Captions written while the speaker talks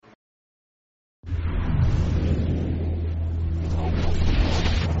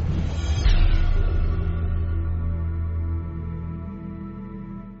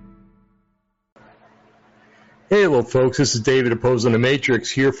Hey, hello, folks. This is David Opposing the Matrix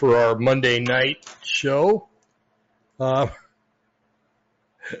here for our Monday night show. Uh,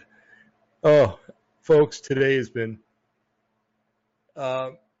 Folks, today has been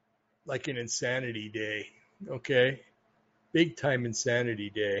like an insanity day, okay? Big time insanity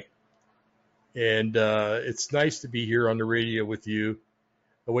day. And it's nice to be here on the radio with you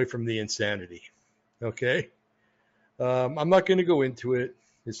away from the insanity, okay? I'm not going to go into it.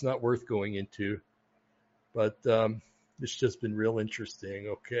 It's not worth going into. But it's just been real interesting,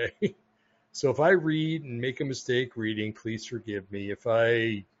 okay? So if I read and make a mistake reading, please forgive me. If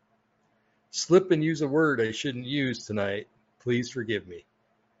I slip and use a word I shouldn't use tonight, please forgive me.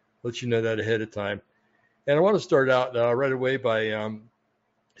 Let you know that ahead of time. And I want to start out right away by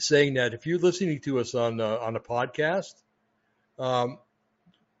saying that if you're listening to us on a podcast, go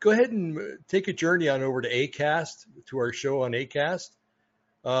ahead and take a journey on over to Acast, to our show on Acast.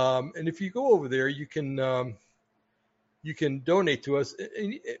 And if you go over there, you can donate to us,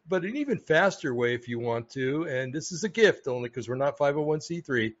 but an even faster way if you want to, and this is a gift only because we're not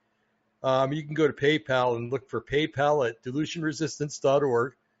 501c3, you can go to PayPal and look for PayPal at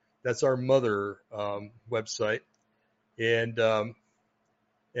delusionresistance.org. That's our mother website, and do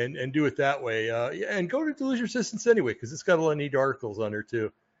it that way. And go to Delusion Resistance anyway because it's got a lot of neat articles on there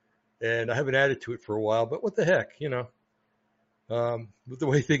too. And I haven't added to it for a while, but what the heck, you know. With the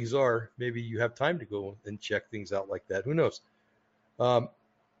way things are, maybe you have time to go and check things out like that. Who knows?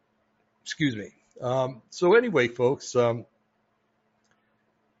 Excuse me. So anyway, folks, looking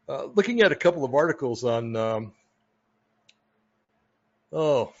at a couple of articles on,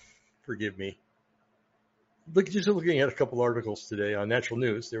 forgive me. Just looking at a couple articles today on Natural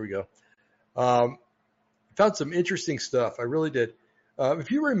News. There we go. Found some interesting stuff. I really did. If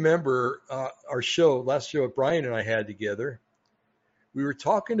you remember our last show that Brian and I had together, we were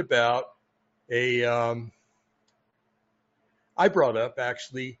talking about I brought up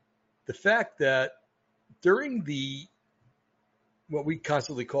actually the fact that during what we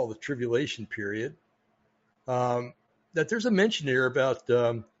constantly call the tribulation period, that there's a mention here about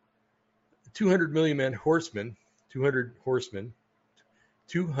 200 million man horsemen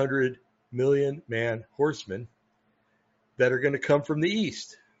that are going to come from the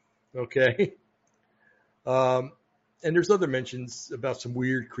east. Okay. And there's other mentions about some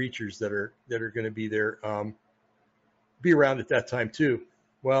weird creatures that are going to be there, be around at that time too.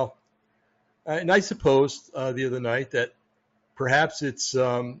 Well, and I supposed the other night that perhaps it's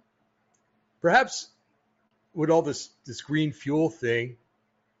perhaps with all this green fuel thing,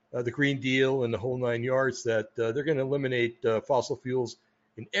 the Green Deal and the whole 9 yards, that they're going to eliminate fossil fuels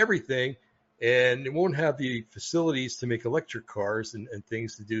in everything, and it won't have the facilities to make electric cars and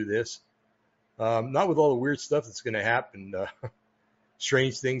things to do this. Not with all the weird stuff that's going to happen,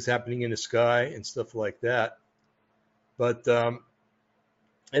 strange things happening in the sky and stuff like that. But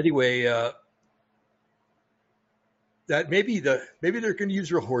anyway, that maybe they're going to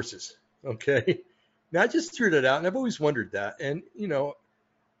use real horses. Okay, now I just threw that out, and I've always wondered that. And you know,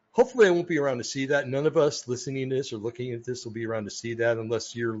 hopefully I won't be around to see that. None of us listening to this or looking at this will be around to see that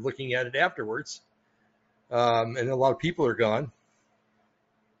unless you're looking at it afterwards. And a lot of people are gone.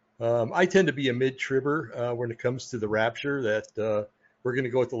 I tend to be a mid-tribber when it comes to the rapture, that we're going to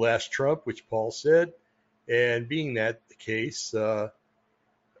go with the last trump, which Paul said. And being that the case, the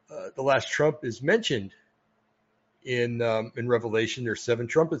last trump is mentioned in Revelation. There's 7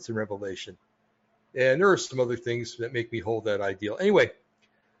 trumpets in Revelation. And there are some other things that make me hold that ideal. Anyway,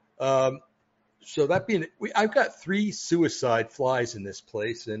 so that being, I've got 3 suicide flies in this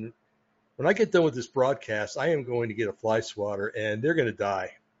place. And when I get done with this broadcast, I am going to get a fly swatter, and they're going to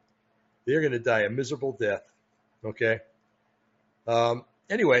die. They're going to die a miserable death. Okay.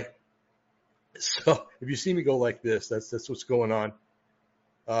 Anyway, so if you see me go like this, that's what's going on.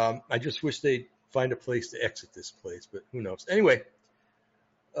 I just wish they'd find a place to exit this place, but who knows? Anyway,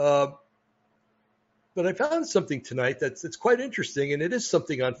 but I found something tonight that's quite interesting, and it is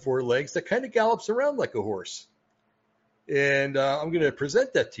something on 4 legs that kind of gallops around like a horse. And I'm going to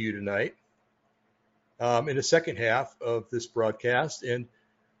present that to you tonight in the second half of this broadcast, and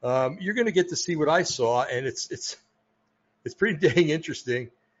you're going to get to see what I saw, and it's pretty dang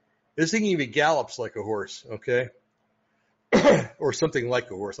interesting. This thing even gallops like a horse, okay? Or something like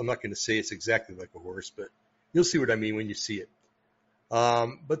a horse. I'm not going to say it's exactly like a horse, but you'll see what I mean when you see it.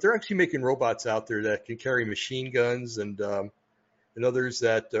 But they're actually making robots out there that can carry machine guns and others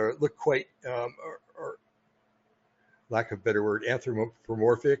that look quite, or lack of a better word,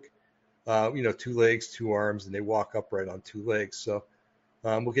 anthropomorphic. 2 legs, 2 arms, and they walk upright on 2 legs. So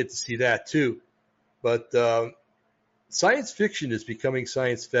we'll get to see that too. But science fiction is becoming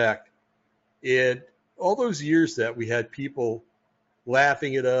science fact. And all those years that we had people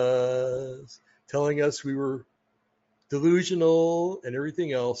laughing at us, telling us we were delusional and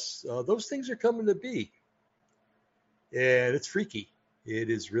everything else, those things are coming to be. And it's freaky. It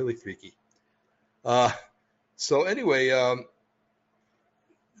is really freaky. So anyway,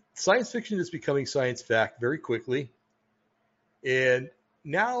 science fiction is becoming science fact very quickly. And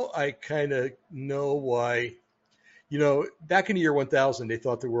now I kind of know why, back in the year 1000, they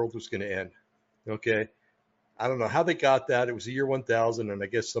thought the world was going to end. Okay. I don't know how they got that. It was the year 1000, and I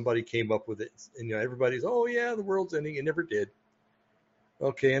guess somebody came up with it. And everybody's, oh yeah, the world's ending. It never did.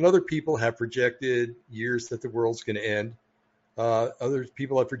 Okay, and other people have projected years that the world's going to end. Other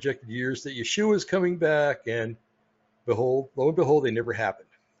people have projected years that Yeshua is coming back, and lo and behold, they never happened.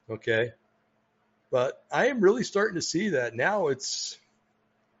 Okay, but I am really starting to see that now.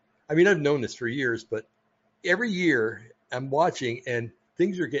 I've known this for years, but every year I'm watching, and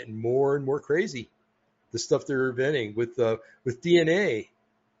things are getting more and more crazy. The stuff they're inventing with DNA,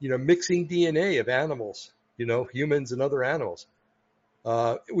 mixing DNA of animals, humans and other animals,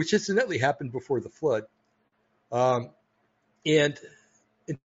 which incidentally happened before the flood, and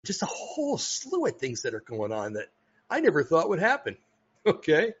just a whole slew of things that are going on that I never thought would happen.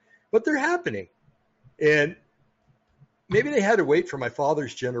 Okay, but they're happening, and maybe they had to wait for my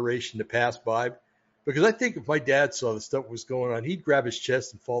father's generation to pass by, because I think if my dad saw the stuff that was going on, he'd grab his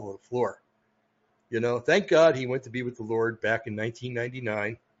chest and fall to the floor. Thank God he went to be with the Lord back in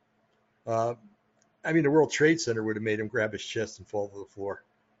 1999. The World Trade Center would have made him grab his chest and fall to the floor,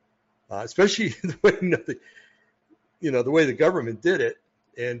 especially the way the government did it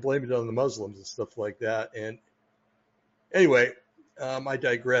and blamed it on the Muslims and stuff like that. And anyway, I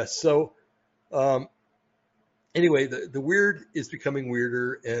digress. So anyway, the weird is becoming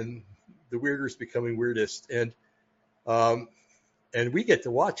weirder, and the weirder is becoming weirdest, and we get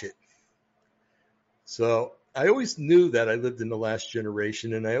to watch it. So I always knew that I lived in the last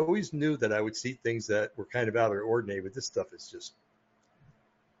generation, and I always knew that I would see things that were kind of out of the ordinary, but this stuff is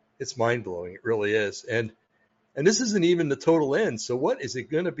it's mind-blowing. It really is. And this isn't even the total end. So what is it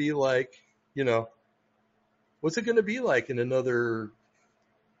going to be like, what's it going to be like in another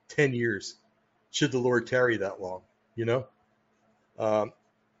 10 years, should the Lord tarry that long,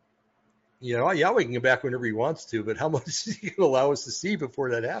 Yahweh can come back whenever he wants to, but how much is he going to allow us to see before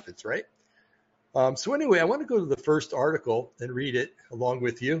that happens, right? So anyway, I want to go to the first article and read it along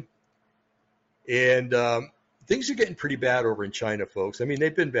with you. And things are getting pretty bad over in China, folks.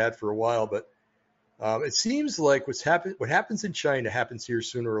 They've been bad for a while, but it seems like what happens in China happens here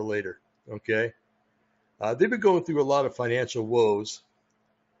sooner or later. Okay, they've been going through a lot of financial woes,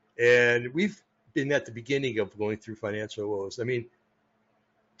 and we've been at the beginning of going through financial woes.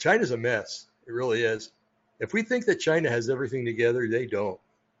 China's a mess. It really is. If we think that China has everything together, they don't.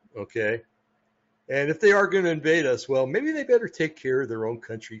 Okay. And if they are going to invade us, well, maybe they better take care of their own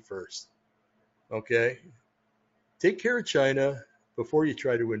country first. Okay? Take care of China before you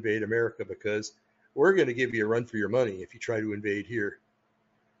try to invade America, because we're going to give you a run for your money if you try to invade here.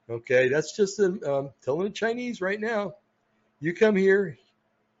 Okay? That's just telling the Chinese right now, you come here,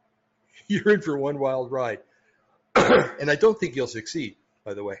 you're in for one wild ride. And I don't think you'll succeed,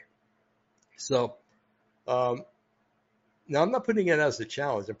 by the way. So, now I'm not putting it out as a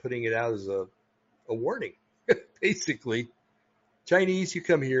challenge. I'm putting it out as a warning. Basically, Chinese, you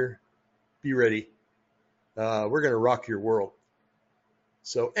come here, be ready. We're going to rock your world.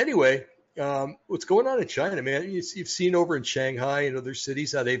 So anyway, what's going on in China, man? You've seen over in Shanghai and other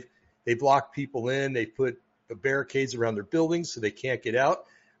cities how they block people in. They put barricades around their buildings so they can't get out.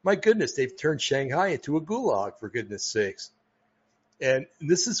 My goodness, they've turned Shanghai into a gulag, for goodness sakes. And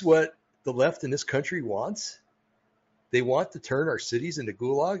this is what the left in this country wants. They want to turn our cities into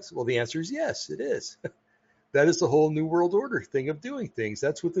gulags? Well, the answer is yes, it is. That is the whole New World Order thing of doing things.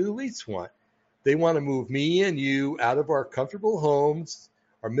 That's what the elites want. They want to move me and you out of our comfortable homes,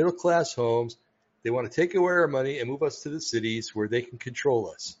 our middle-class homes. They want to take away our money and move us to the cities where they can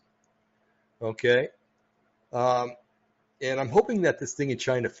control us. Okay? And I'm hoping that this thing in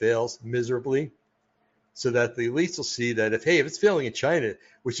China fails miserably, so that the elites will see that if it's failing in China,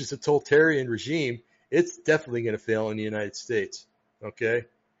 which is a totalitarian regime, it's definitely going to fail in the United States. Okay,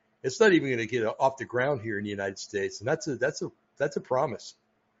 it's not even going to get off the ground here in the United States, and that's a promise.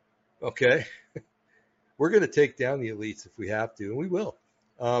 Okay, we're going to take down the elites if we have to, and we will.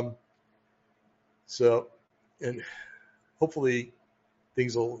 So, and hopefully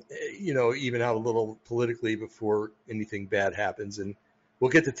things will, even out a little politically before anything bad happens, and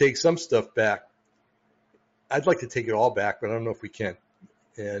we'll get to take some stuff back. I'd like to take it all back, but I don't know if we can,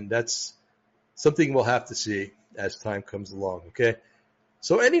 and that's something we'll have to see as time comes along. Okay.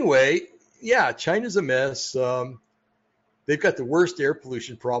 So anyway, yeah, China's a mess. They've got the worst air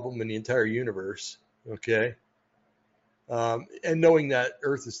pollution problem in the entire universe. Okay. And knowing that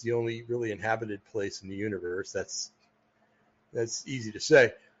Earth is the only really inhabited place in the universe, that's easy to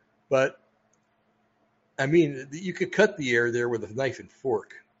say. But I mean, you could cut the air there with a knife and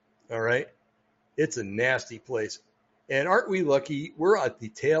fork. All right. It's a nasty place. And aren't we lucky? We're at the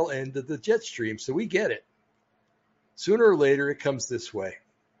tail end of the jet stream, so we get it. Sooner or later, it comes this way.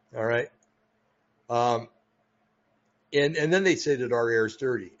 All right. Um, and then they say that our air is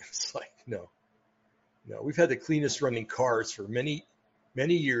dirty. It's like, no. We've had the cleanest running cars for many,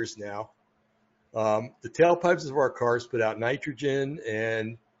 many years now. The tailpipes of our cars put out nitrogen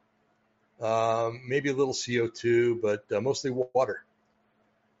and maybe a little CO2, but mostly water.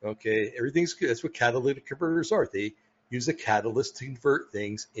 Okay, everything's good. That's what catalytic converters are. They use a catalyst to convert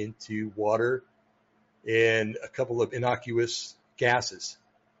things into water and a couple of innocuous gases.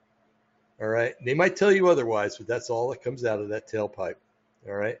 All right, they might tell you otherwise, but that's all that comes out of that tailpipe.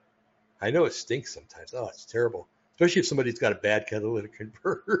 All right, I know it stinks sometimes. Oh, it's terrible, especially if somebody's got a bad catalytic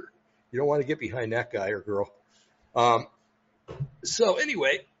converter. You don't want to get behind that guy or girl. So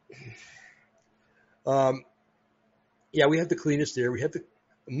anyway, yeah, we have the cleanest air. We have the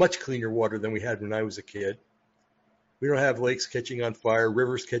much cleaner water than we had when I was a kid. We don't have lakes catching on fire,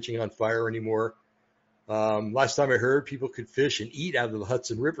 rivers catching on fire anymore. Last time I heard, people could fish and eat out of the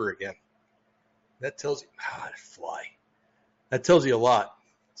Hudson River again. That tells you, fly. That tells you a lot.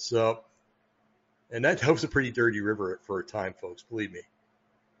 So, and that was a pretty dirty river for a time, folks, believe me.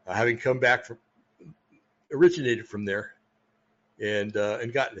 Having come back originated from there and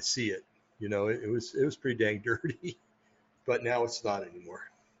gotten to see it. You know, it was pretty dang dirty, but now it's not anymore.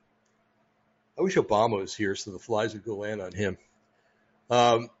 I wish Obama was here so the flies would go land on him.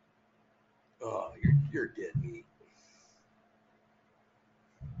 Oh, you're dead meat.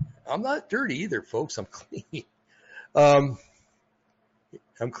 I'm not dirty either, folks. I'm clean. I'm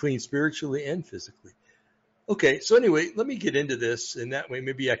clean spiritually and physically. Okay, so anyway, let me get into this, and that way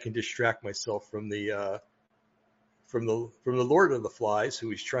maybe I can distract myself from the Lord of the Flies,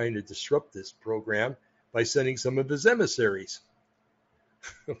 who is trying to disrupt this program by sending some of his emissaries.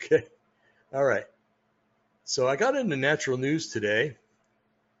 Okay, all right. So I got into Natural News today,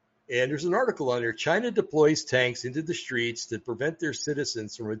 and there's an article on there. China deploys tanks into the streets to prevent their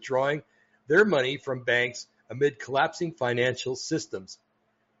citizens from withdrawing their money from banks amid collapsing financial systems.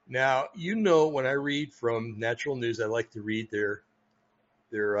 Now, you know, when I read from Natural News, I like to read their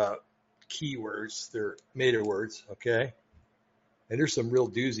keywords, their meta words, okay? And there's some real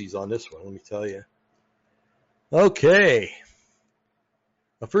doozies on this one, let me tell you. Okay.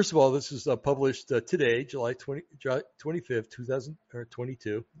 First of all, this is published today, July 25th,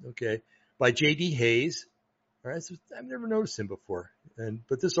 2022, okay, by J.D. Hayes. All right, so I've never noticed him before,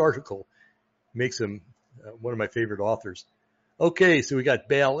 but this article makes him one of my favorite authors. Okay, so we got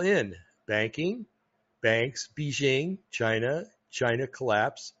bail-in, banking, banks, Beijing, China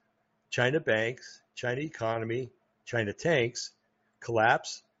collapse, China banks, China economy, China tanks,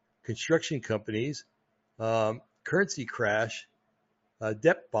 collapse, construction companies, currency crash,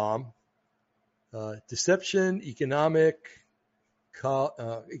 debt bomb, deception, economic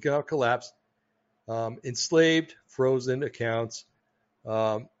collapse, enslaved, frozen accounts,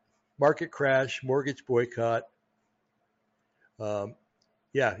 market crash, mortgage boycott.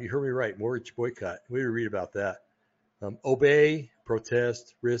 Yeah, you heard me right, mortgage boycott. We didn't read about that. Obey,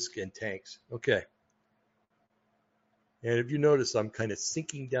 protest, risk, and tanks. Okay. And if you notice, I'm kind of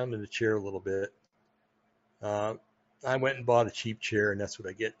sinking down in the chair a little bit. I went and bought a cheap chair, and that's what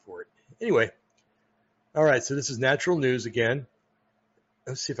I get for it. Anyway, all right, so this is Natural News again.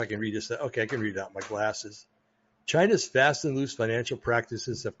 Let's see if I can read this. Okay, I can read it out my glasses. China's fast and loose financial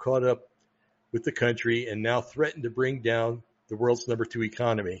practices have caught up with the country and now threaten to bring down the world's number 2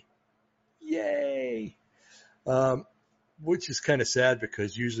 economy. Yay! Which is kind of sad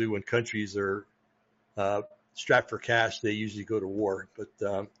because usually when countries are strapped for cash, they usually go to war.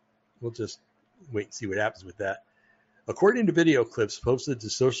 But we'll just wait and see what happens with that. According to video clips posted to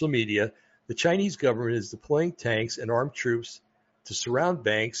social media, the Chinese government is deploying tanks and armed troops to surround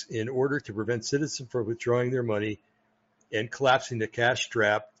banks in order to prevent citizens from withdrawing their money and collapsing the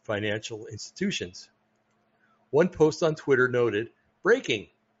cash-strapped financial institutions. One post on Twitter noted, breaking,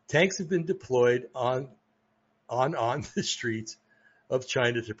 tanks have been deployed on the streets of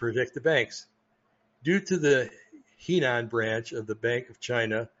China to protect the banks. Due to the Henan branch of the Bank of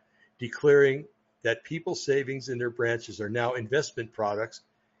China declaring that people's savings in their branches are now investment products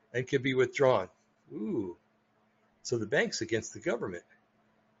and can be withdrawn. Ooh. So the bank's against the government.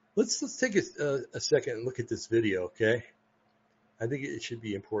 Let's take a second and look at this video, okay? I think it should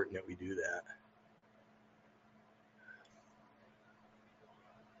be important that we do that.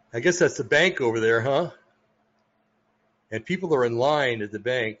 I guess that's the bank over there, huh? And people are in line at the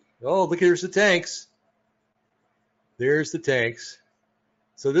bank. Oh, look, there's the tanks. There's the tanks.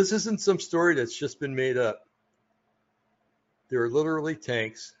 So this isn't some story that's just been made up. There are literally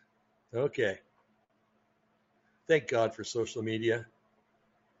tanks. Okay. Thank God for social media.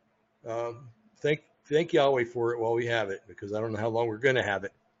 Thank Yahweh for it while we have it, because I don't know how long we're going to have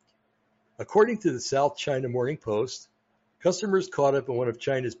it. According to the South China Morning Post, customers caught up in one of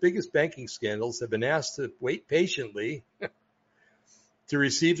China's biggest banking scandals have been asked to wait patiently to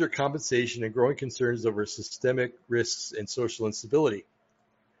receive their compensation and growing concerns over systemic risks and social instability.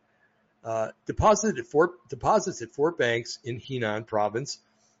 Deposits at four banks in Henan province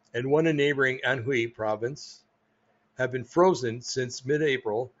and one in neighboring Anhui province have been frozen since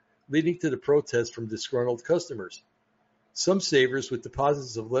mid-April, leading to the protests from disgruntled customers. Some savers with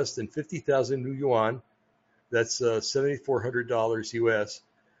deposits of less than 50,000 new yuan, that's $7,400 US,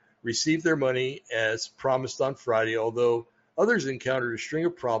 received their money as promised on Friday, although others encountered a string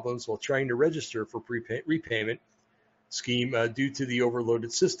of problems while trying to register for repayment scheme due to the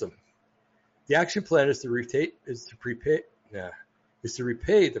overloaded system. The action plan is to repay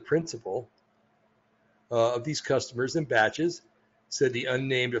the principal of these customers in batches, said the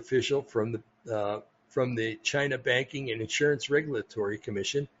unnamed official from the China Banking and Insurance Regulatory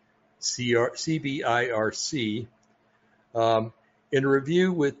Commission, CBIRC, in an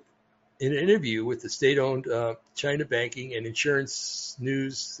interview with the state-owned China Banking and Insurance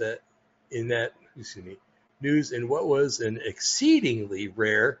News in what was an exceedingly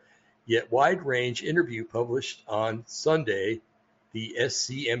rare yet wide-range interview published on Sunday, the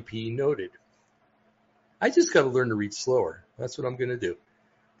SCMP noted. I just got to learn to read slower. That's what I'm going to do.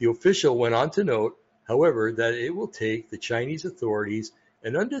 The official went on to note, however, that it will take the Chinese authorities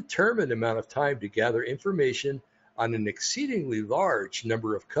an undetermined amount of time to gather information on an exceedingly large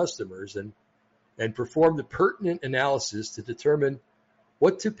number of customers and perform the pertinent analysis to determine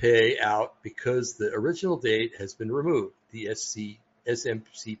what to pay out because the original date has been removed, the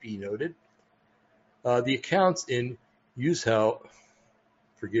SMCP noted. The accounts in Yuzhou,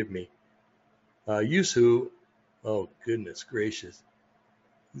 oh goodness gracious,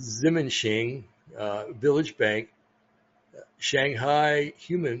 Zimenshing Village Bank, Shanghai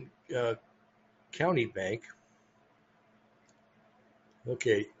Human County Bank,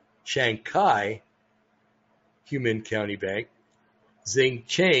 Shanghai Human County Bank,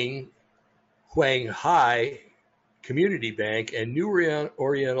 Zhengcheng Huanghai Community Bank, and New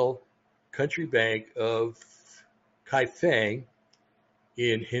Oriental Country Bank of Kaifeng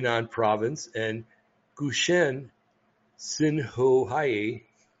in Henan Province, and Gushen Sinhohai,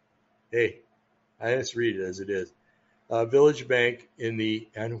 I just read it as it is, Village Bank in the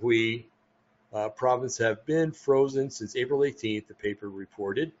Anhui province have been frozen since April 18th, the paper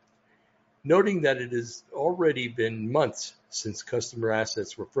reported, noting that it has already been months since customer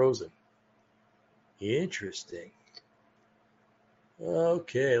assets were frozen. Interesting.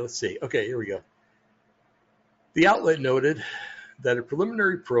 Okay, let's see. Okay, here we go. The outlet noted that a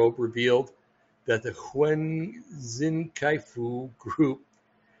preliminary probe revealed that the Huanzin Kaifu group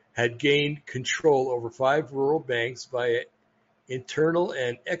had gained control over 5 rural banks via internal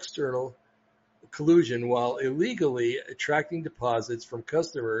and external collusion while illegally attracting deposits from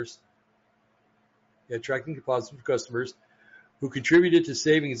customers who contributed to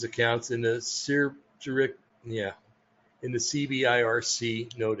savings accounts in the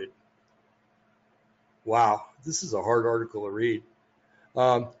CBIRC noted. Wow, this is a hard article to read.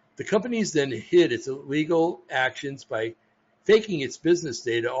 The companies then hid its illegal actions by faking its business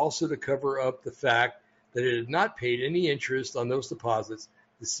data, also to cover up the fact that it had not paid any interest on those deposits,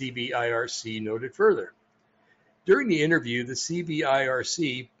 the CBIRC noted further. During the interview, the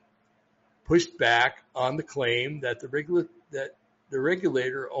CBIRC pushed back on the claim that the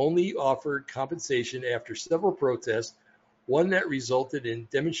regulator only offered compensation after several protests, one that resulted in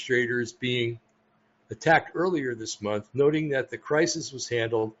demonstrators being attacked earlier this month, noting that the crisis was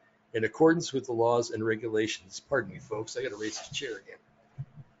handled in accordance with the laws and regulations. Pardon me, folks. I got to raise this chair again.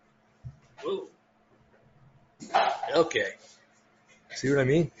 Whoa. Okay. See what I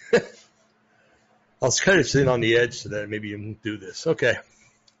mean? I was kind of sitting on the edge so that maybe you won't do this. Okay.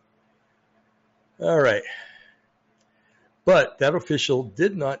 All right. But that official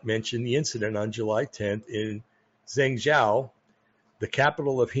did not mention the incident on July 10th in Zhengzhou, the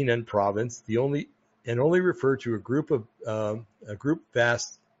capital of Henan province, only referred to a group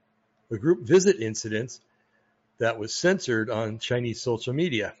visit incidents that was censored on Chinese social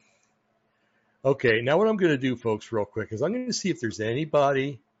media. Okay, now what I'm going to do, folks, real quick, is I'm going to see if there's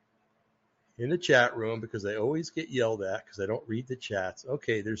anybody in the chat room, because I always get yelled at because I don't read the chats.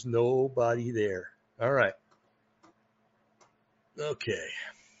 Okay, there's nobody there. All right. Okay.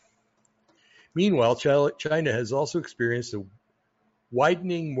 Meanwhile, China has also experienced a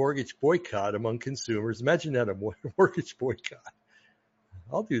widening mortgage boycott among consumers. Imagine that, a mortgage boycott.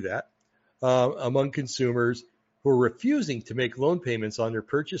 I'll do that. Among consumers who are refusing to make loan payments on their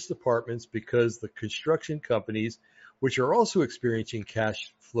purchased apartments because the construction companies, which are also experiencing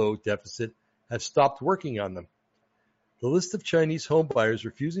cash flow deficit, have stopped working on them. The list of Chinese homebuyers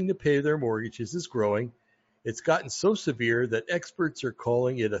refusing to pay their mortgages is growing. It's gotten so severe that experts are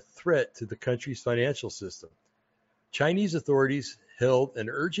calling it a threat to the country's financial system. Chinese authorities held an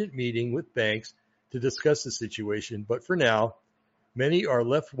urgent meeting with banks to discuss the situation, but for now, many are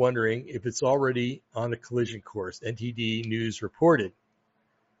left wondering if it's already on a collision course, NTD News reported.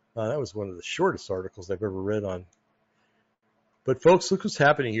 That was one of the shortest articles I've ever read on. But folks, look what's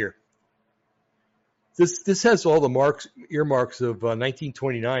happening here. This has all the earmarks of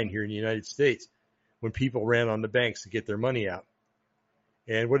 1929 here in the United States, when people ran on the banks to get their money out.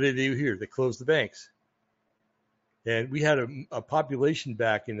 And what did they do here? They closed the banks. And we had a population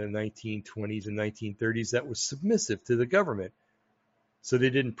back in the 1920s and 1930s that was submissive to the government. So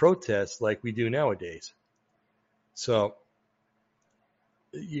they didn't protest like we do nowadays. So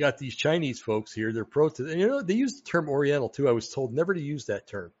you got these Chinese folks here, they're protesting. And they use the term Oriental too. I was told never to use that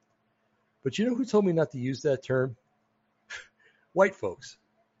term. But you know who told me not to use that term? White folks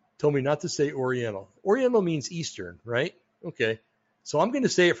told me not to say Oriental. Oriental means Eastern, right? Okay. So I'm going to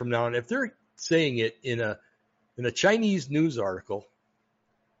say it from now on. If they're saying it in a Chinese news article,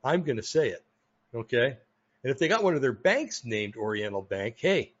 I'm going to say it. Okay. And if they got one of their banks named Oriental Bank,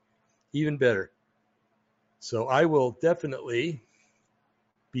 hey, even better. So I will definitely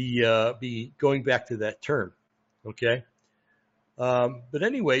be going back to that term. Okay. But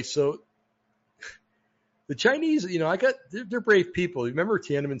anyway, so the Chinese, they're brave people. Remember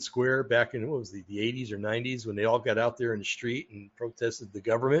Tiananmen Square back in, what was the 80s or 90s, when they all got out there in the street and protested the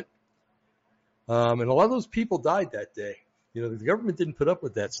government? And a lot of those people died that day. The government didn't put up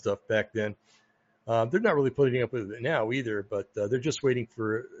with that stuff back then. They're not really putting up with it now either, but they're just waiting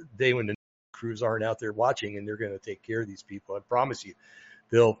for a day when the crews aren't out there watching, and they're going to take care of these people. I promise you,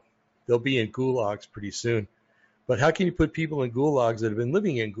 they'll be in gulags pretty soon. But how can you put people in gulags that have been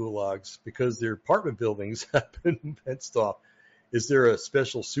living in gulags because their apartment buildings have been fenced off? Is there a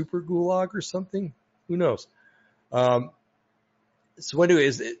special super gulag or something? Who knows? So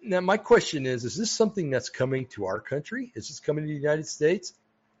anyway, now my question is this something that's coming to our country? Is this coming to the United States?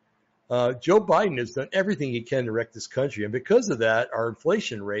 Joe Biden has done everything he can to wreck this country. And because of that, our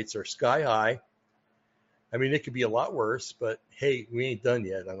inflation rates are sky high. I mean, it could be a lot worse, but hey, we ain't done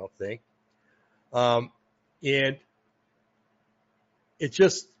yet, I don't think. And it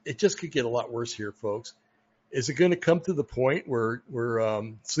just could get a lot worse here, folks. Is it going to come to the point where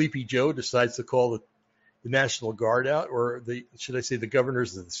Sleepy Joe decides to call the National Guard out, or should I say the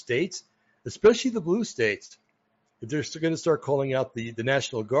governors of the states, especially the blue states, if they're going to start calling out the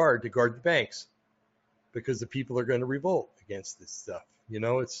National Guard to guard the banks because the people are going to revolt against this stuff?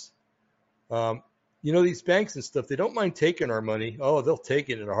 It's these banks and stuff, they don't mind taking our money. Oh, they'll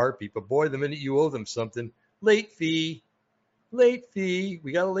take it in a heartbeat. But boy, the minute you owe them something, late fee,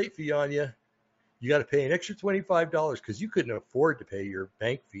 we got a late fee on you. You got to pay an extra $25 because you couldn't afford to pay your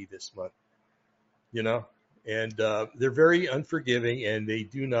bank fee this month. And they're very unforgiving, and they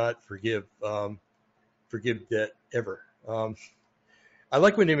do not forgive debt ever. I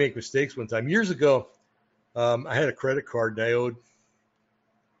like when they make mistakes. One time, years ago, I had a credit card and I owed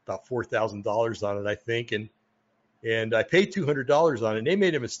about $4,000 on it, I think, and I paid $200 on it. And they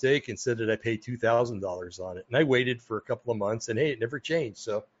made a mistake and said that I paid $2,000 on it, and I waited for a couple of months, and hey, it never changed.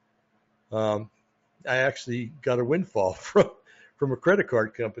 So I actually got a windfall from a credit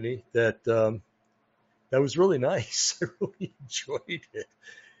card company that was really nice. I really enjoyed it.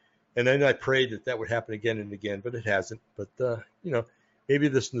 And then I prayed that would happen again and again, but it hasn't. But, maybe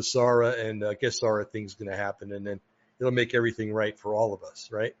this Nasara and Gesara thing's going to happen, and then it'll make everything right for all of us,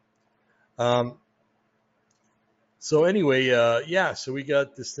 right? So anyway, so we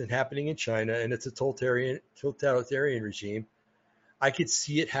got this thing happening in China, and it's a totalitarian regime. I could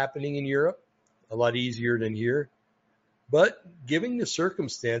see it happening in Europe a lot easier than here. But given the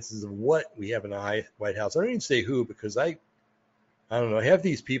circumstances of what we have in the White House, I don't even say who, because I don't know. Half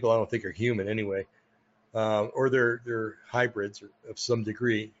these people I don't think are human anyway, or they're hybrids of some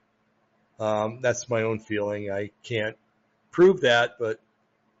degree. That's my own feeling. I can't prove that, but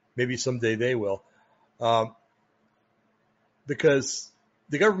maybe someday they will. Because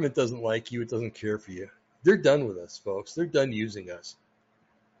the government doesn't like you. It doesn't care for you. They're done with us, folks. They're done using us.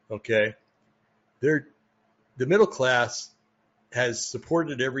 Okay? The middle class has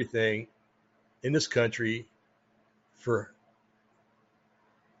supported everything in this country for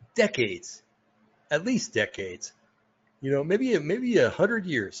decades, at least decades. Maybe 100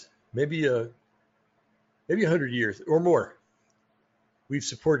 years, maybe 100 years or more. We've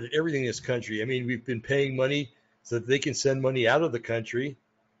supported everything in this country. I mean, we've been paying money so that they can send money out of the country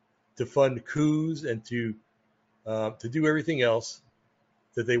to fund coups and to do everything else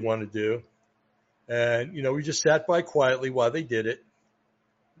that they want to do. And we just sat by quietly while they did it.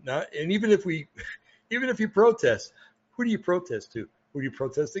 And even if you protest, who do you protest to? Who do you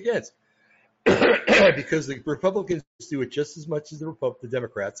protest against? Because the Republicans do it just as much as the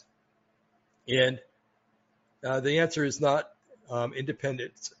Democrats. And the answer is not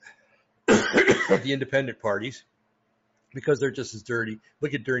independents, the independent parties, because they're just as dirty.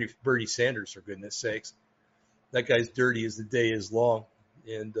 Look at Bernie Sanders, for goodness sakes. That guy's dirty as the day is long.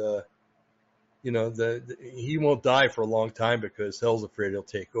 And, he won't die for a long time because hell's afraid he'll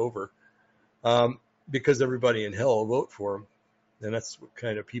take over. Because everybody in hell will vote for him. And that's what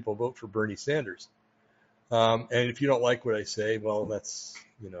kind of people vote for Bernie Sanders. And if you don't like what I say, well, that's,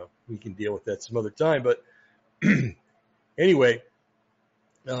 we can deal with that some other time. But anyway,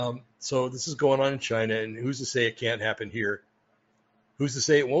 so this is going on in China, and who's to say it can't happen here? Who's to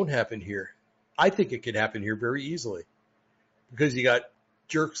say it won't happen here? I think it could happen here very easily because you got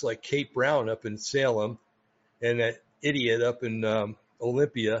jerks like Kate Brown up in Salem and that idiot up in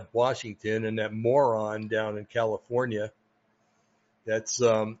Olympia, Washington, and that moron down in California that's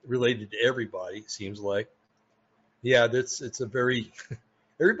related to everybody, it seems like. Yeah, it's a very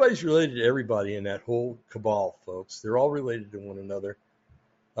everybody's related to everybody in that whole cabal, folks. They're all related to one another.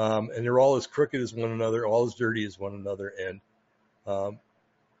 And they're all as crooked as one another, all as dirty as one another. And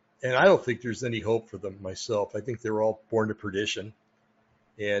I don't think there's any hope for them myself. I think they're all born to perdition.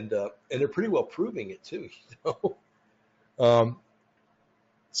 And they're pretty well proving it too,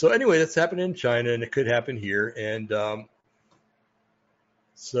 So anyway, that's happening in China, and it could happen here. And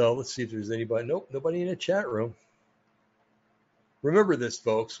so let's see if there's anybody. Nope, nobody in the chat room. Remember this,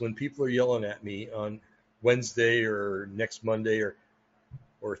 folks, when people are yelling at me on Wednesday or next Monday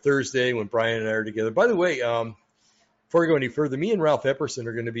or Thursday when Brian and I are together. By the way, before I go any further, me and Ralph Epperson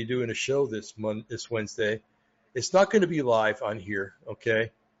are going to be doing a show this Wednesday. It's not going to be live on here,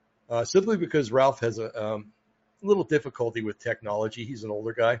 okay? Simply because Ralph has a little difficulty with technology. He's an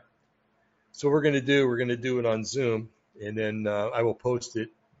older guy. So we're going to do it on Zoom, and then I will post it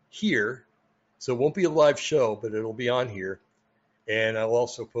here. So it won't be a live show, but it'll be on here. And I'll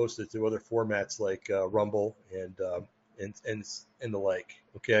also post it to other formats like Rumble and the like,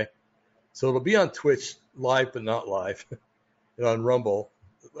 okay? So it'll be on Twitch live but not live, and on Rumble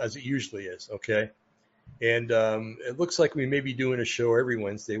as it usually is, okay? And it looks like we may be doing a show every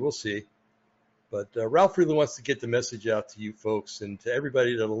Wednesday. We'll see. But Ralph really wants to get the message out to you folks and to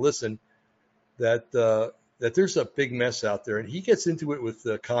everybody that'll listen that there's a big mess out there. And he gets into it with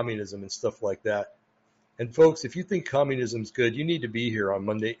communism and stuff like that. And folks, if you think communism's good, you need to be here on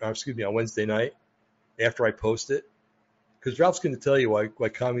Wednesday night after I post it. Because Ralph's going to tell you why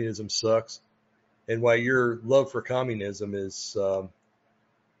communism sucks and why your love for communism is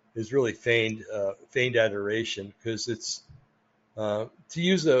really feigned adoration. Because it's, to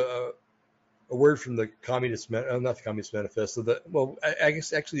use a word from the not the Communist Manifesto, I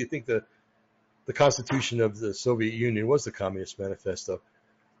guess actually I think the Constitution of the Soviet Union was the Communist Manifesto.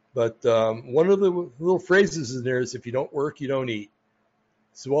 But one of the little phrases in there is, if you don't work, you don't eat.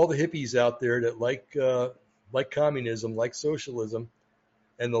 So all the hippies out there that like communism, like socialism,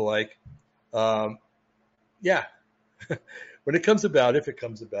 and the like, yeah, when it comes about, if it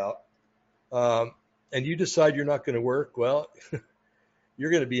comes about, and you decide you're not going to work, well,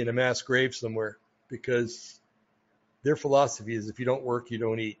 you're going to be in a mass grave somewhere, because their philosophy is if you don't work, you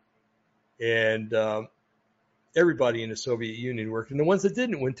don't eat. And everybody in the Soviet Union worked, and the ones that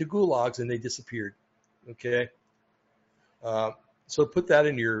didn't went to gulags and they disappeared. Okay, so put that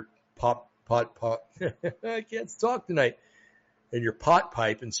in your pot. I can't talk tonight. In your pot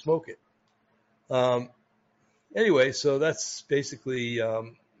pipe and smoke it. Anyway, so that's basically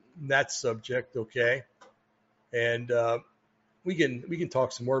that subject. Okay, and we can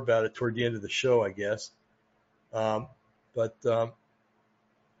talk some more about it toward the end of the show, I guess.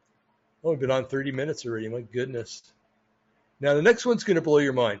 We've been on 30 minutes already. My goodness. Now the next one's going to blow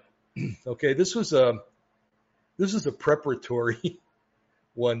your mind. Okay, this was a preparatory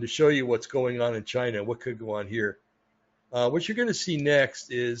one to show you what's going on in China and what could go on here. What you're going to see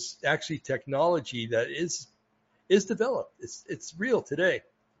next is actually technology that is is developed. It's real today.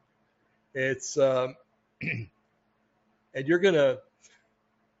 It's and you're gonna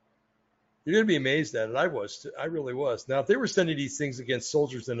be amazed at it. I really was. Now, if they were sending these things against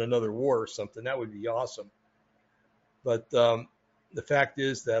soldiers in another war or something, that would be awesome. But the fact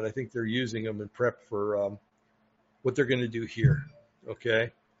is that I think they're using them in prep for what they're going to do here.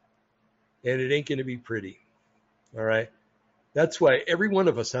 Okay, and it ain't going to be pretty. All right. That's why every one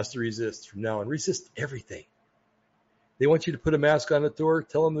of us has to resist from now on. Resist everything. They want you to put a mask on the door.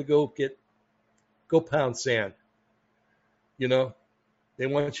 Tell them to go pound sand. You know, they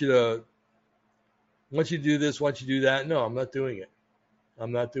want you to do this, want you to do that. No, I'm not doing it.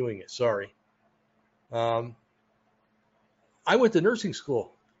 I'm not doing it. Sorry. I went to nursing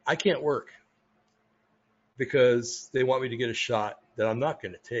school. I can't work because they want me to get a shot that I'm not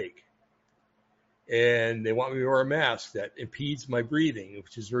going to take. And they want me to wear a mask that impedes my breathing,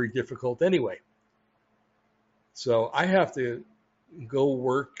 which is very difficult anyway. So I have to go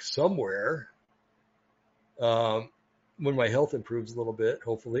work somewhere when my health improves a little bit,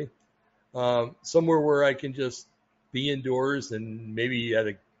 hopefully. Somewhere where I can just be indoors and maybe at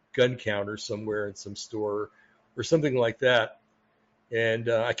a gun counter somewhere in some store or something like that. And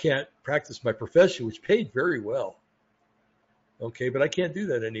I can't practice my profession, which paid very well. Okay, but I can't do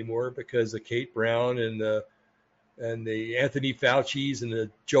that anymore because of Kate Brown and the Anthony Fauci's and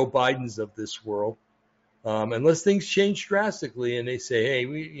the Joe Bidens of this world. Unless things change drastically and they say,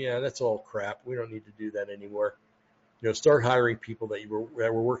 hey, that's all crap. We don't need to do that anymore. Start hiring people that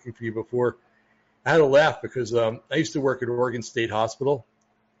were working for you before. I had to laugh because I used to work at Oregon State Hospital.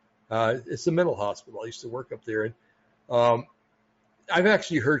 It's a mental hospital. I used to work up there. And I've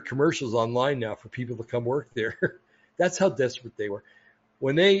actually heard commercials online now for people to come work there. That's how desperate they were.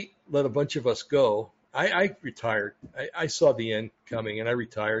 When they let a bunch of us go, I retired. I saw the end coming and I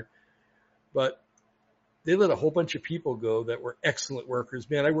retired. But they let a whole bunch of people go that were excellent workers.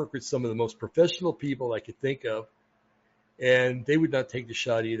 Man, I worked with some of the most professional people I could think of. And they would not take the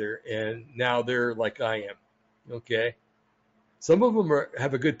shot either. And now they're like I am. Okay. Some of them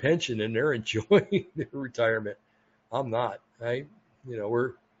have a good pension and they're enjoying their retirement. I'm not.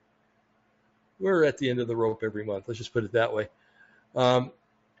 We're at the end of the rope every month. Let's just put it that way.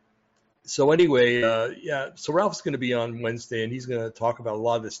 So anyway, so Ralph's going to be on Wednesday and he's going to talk about a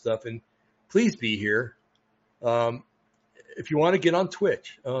lot of this stuff. And please be here. If you want to get on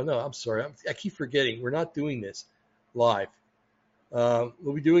Twitch. Oh, no, I'm sorry. I keep forgetting. We're not doing this live.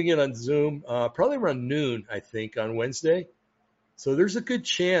 We'll be doing it on Zoom, probably around noon, I think, on Wednesday. So there's a good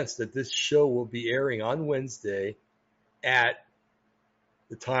chance that this show will be airing on Wednesday at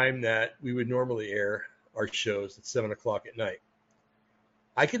the time that we would normally air our shows at 7:00 at night.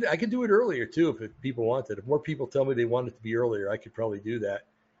 I could do it earlier too if people wanted. If more people tell me they want it to be earlier, I could probably do that.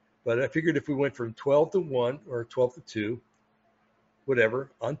 But I figured if we went from 12 to 1 or 12 to 2,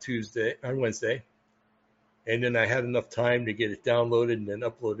 whatever, on Wednesday, and then I had enough time to get it downloaded and then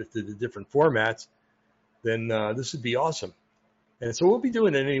upload it to the different formats, then this would be awesome. And so we'll be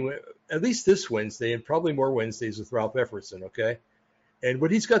doing it anyway, at least this Wednesday and probably more Wednesdays with Ralph Efferson, okay? And what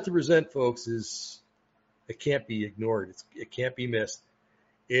he's got to present, folks, it can't be ignored. It can't be missed.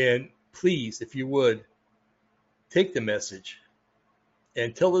 And please, if you would, take the message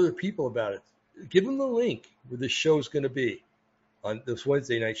and tell other people about it. Give them the link where this show is going to be on this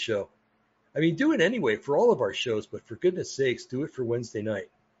Wednesday night show. I mean, do it anyway for all of our shows, but for goodness sakes, do it for Wednesday night.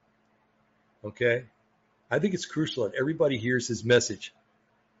 Okay? I think it's crucial that everybody hears his message.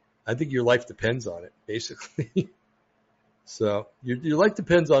 I think your life depends on it, basically. So your life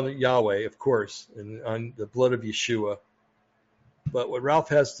depends on Yahweh, of course, and on the blood of Yeshua. But what Ralph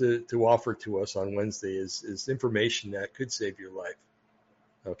has to offer to us on Wednesday is information that could save your life.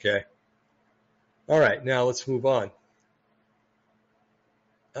 Okay? All right, now let's move on.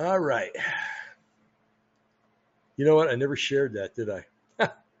 All right. You know what? I never shared that, did I?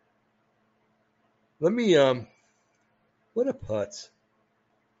 Let me, what a putz.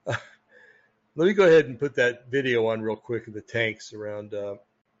 Let me go ahead and put that video on real quick of the tanks around.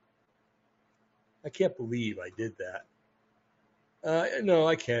 I can't believe I did that. No,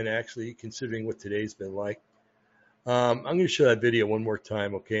 I can actually, considering what today's been like. I'm going to show that video one more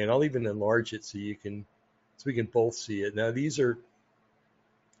time, okay? And I'll even enlarge it so we can both see it. Now, these are,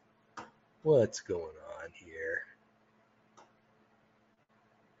 what's going on here?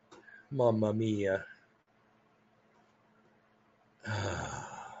 Mamma mia.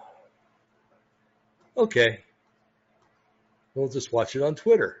 Okay. We'll just watch it on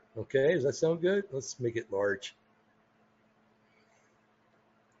Twitter. Okay, does that sound good? Let's make it large.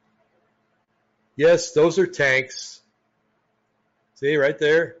 Yes, those are tanks. See, right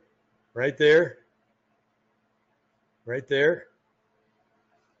there? Right there? right there.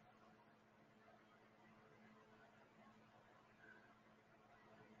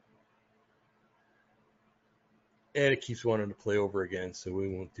 And it keeps wanting to play over again, so we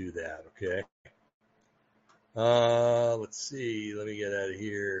won't do that, okay? Let's see. Let me get out of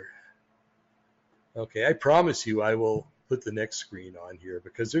here. Okay, I promise you I will put the next screen on here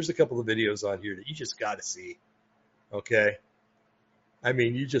because there's a couple of videos on here that you just got to see, okay? I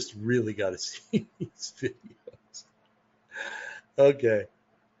mean, you just really got to see these videos. Okay,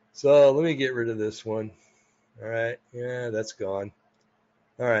 so let me get rid of this one. All right, yeah, that's gone.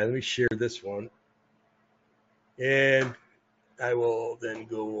 All right, let me share this one. And I will then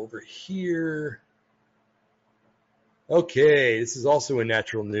go over here. Okay, this is also in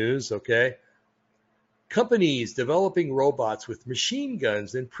natural news, okay? Companies developing robots with machine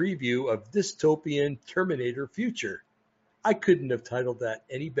guns in preview of dystopian Terminator future. I couldn't have titled that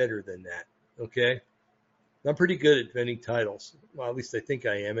any better than that, okay? I'm pretty good at inventing titles. Well, at least I think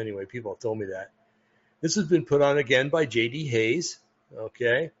I am anyway. People have told me that. This has been put on again by J.D. Hayes,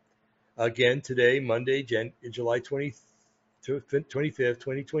 okay? Again today, Monday, July 25th,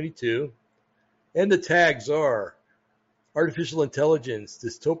 2022. And the tags are artificial intelligence,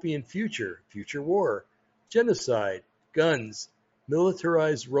 dystopian future, future war, genocide, guns,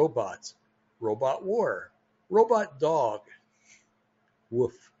 militarized robots, robot war, robot dog,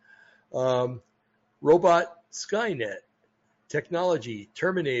 woof, robot Skynet, technology,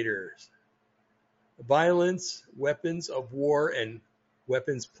 Terminators, violence, weapons of war, and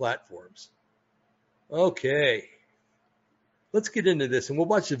weapons platforms. Okay. Let's get into this, and we'll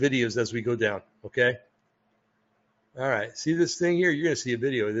watch the videos as we go down, okay? All right. See this thing here? You're going to see a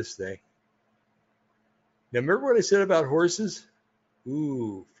video of this thing. Now, remember what I said about horses?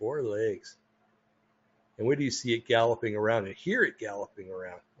 Ooh, 4 legs. And where do you see it galloping around and hear it galloping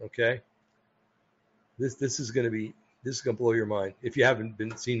around, okay? This is going to blow your mind. If you haven't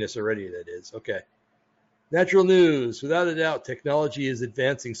been seen this already, that is. Okay. Natural news. Without a doubt, technology is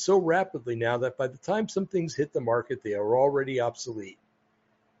advancing so rapidly now that by the time some things hit the market, they are already obsolete.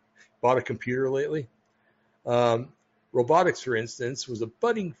 Bought a computer lately? Robotics, for instance, was a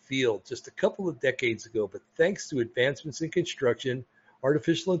budding field just a couple of decades ago, but thanks to advancements in construction,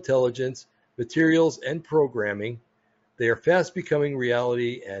 artificial intelligence, materials, and programming, they are fast becoming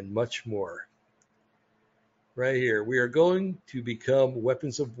reality and much more. Right here, we are going to become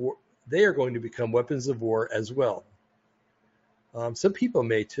weapons of war. They are going to become weapons of war as well. Some people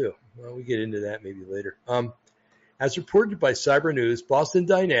may too. Well, we get into that maybe later. As reported by Cyber News, Boston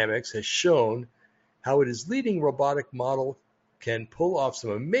Dynamics has shown how it is leading robotic model can pull off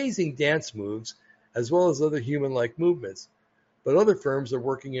some amazing dance moves as well as other human-like movements. But other firms are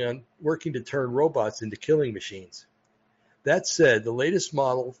working to turn robots into killing machines. That said, the latest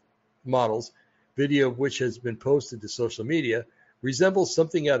models, video of which has been posted to social media, resembles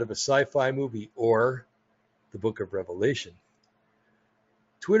something out of a sci-fi movie or the Book of Revelation.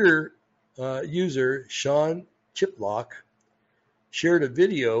 Twitter user Sean Chiplock shared a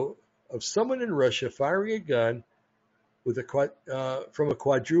video of someone in Russia firing a gun with from a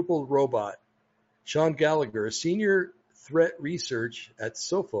quadruple robot. Sean Gallagher, a senior threat research at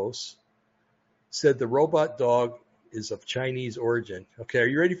Sophos, said the robot dog is of Chinese origin. Okay, are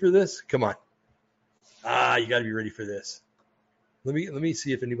you ready for this? Come on. You got to be ready for this. Let me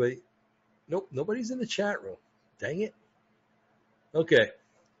see if anybody. Nope, nobody's in the chat room. Dang it. Okay.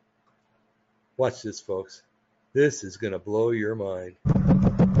 Watch this, folks. This is going to blow your mind.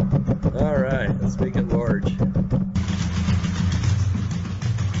 All right, let's make it large.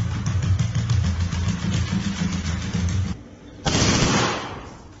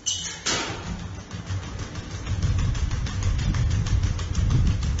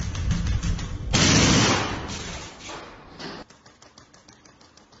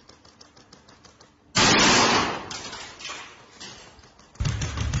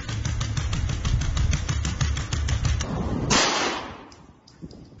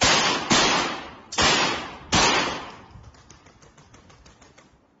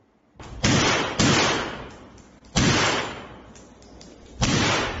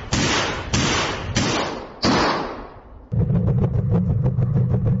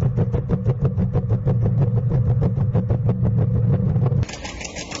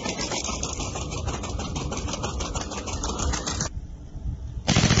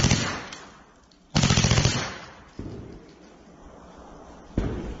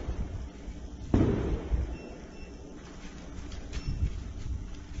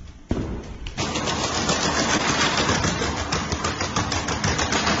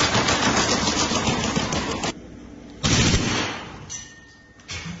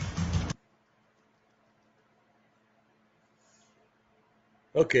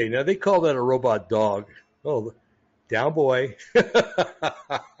 Okay, now they call that a robot dog. Oh, down boy.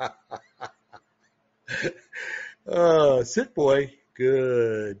 Sit boy.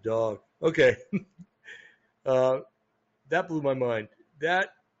 Good dog. Okay. Uh, that blew my mind.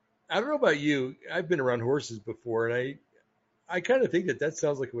 That I don't know about you. I've been around horses before, and I kind of think that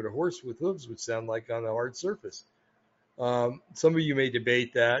sounds like what a horse with hooves would sound like on a hard surface. Some of you may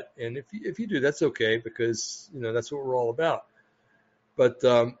debate that, and if you do, that's okay because that's what we're all about. But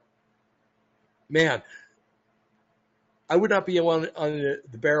man, I would not be on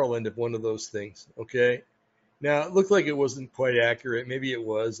the barrel end of one of those things. Okay. Now it looked like it wasn't quite accurate. Maybe it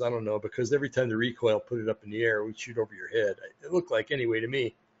was. I don't know because every time the recoil put it up in the air, it would shoot over your head. It looked like anyway to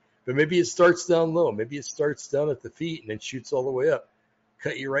me. But maybe it starts down low. Maybe it starts down at the feet and then shoots all the way up.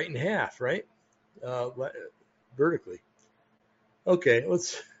 Cut you right in half, right? Vertically. Okay,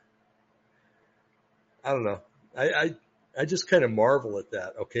 I don't know. I just kind of marvel at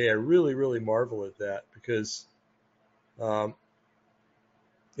that. Okay, I really, really marvel at that because um,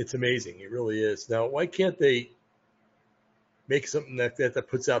 it's amazing. It really is. Now, why can't they make something like that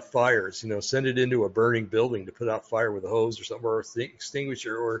puts out fires? Send it into a burning building to put out fire with a hose or something, or an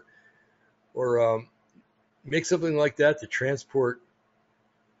extinguisher, or make something like that to transport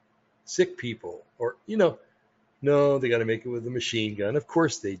sick people, or no, they got to make it with a machine gun. Of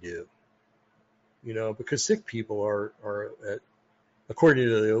course they do. Because sick people are according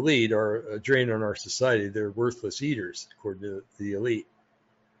to the elite, are a drain on our society. They're worthless eaters, according to the elite.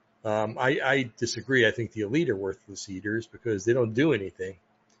 I disagree. I think the elite are worthless eaters because they don't do anything.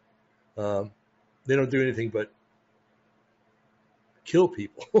 They don't do anything but kill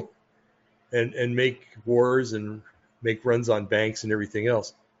people and make wars and make runs on banks and everything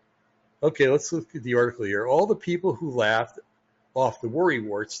else. Okay, let's look at the article here. All the people who laughed off the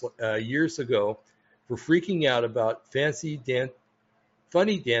worrywarts years ago for freaking out about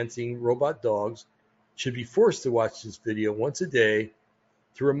funny dancing robot dogs should be forced to watch this video once a day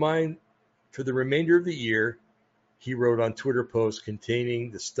to remind for the remainder of the year, he wrote on Twitter post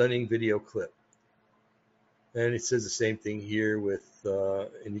containing the stunning video clip. And it says the same thing here with,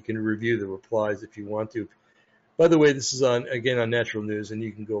 and you can review the replies if you want to. By the way, this is on Natural News, and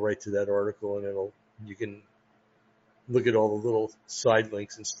you can go right to that article, and you can look at all the little side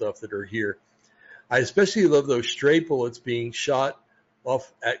links and stuff that are here. I especially love those stray bullets being shot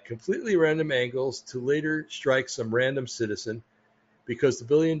off at completely random angles to later strike some random citizen because the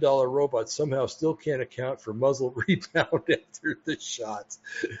billion-dollar robot somehow still can't account for muzzle rebound after the shots.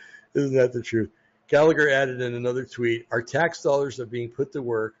 Isn't that the truth? Gallagher added in another tweet, our tax dollars are being put to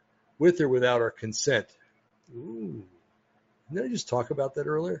work with or without our consent. Ooh. Didn't I just talk about that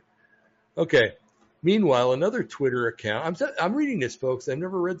earlier? Okay. Meanwhile, another Twitter account, I'm reading this, folks. I've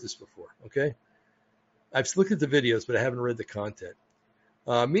never read this before, okay? I've looked at the videos, but I haven't read the content.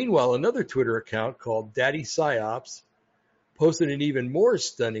 Meanwhile, another Twitter account called Daddy Psyops posted an even more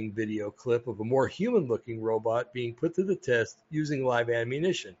stunning video clip of a more human-looking robot being put to the test using live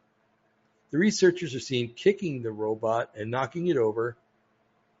ammunition. The researchers are seen kicking the robot and knocking it over,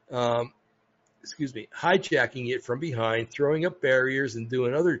 hijacking it from behind, throwing up barriers, and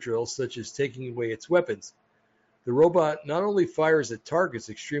doing other drills such as taking away its weapons. The robot not only fires at targets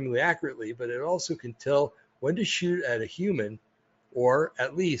extremely accurately, but it also can tell when to shoot at a human, or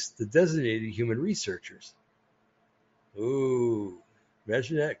at least the designated human researchers. Ooh,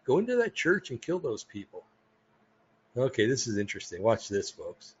 imagine that. Go into that church and kill those people. Okay, this is interesting. Watch this,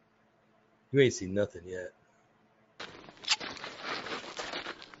 folks. You ain't seen nothing yet.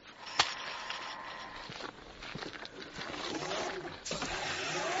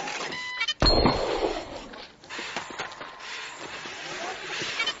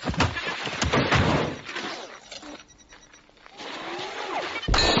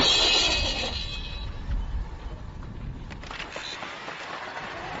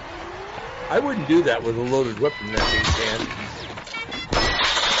 I wouldn't do that with a loaded weapon in that big hand.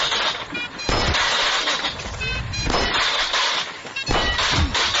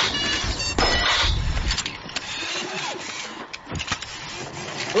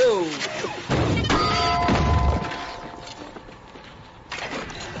 Whoa!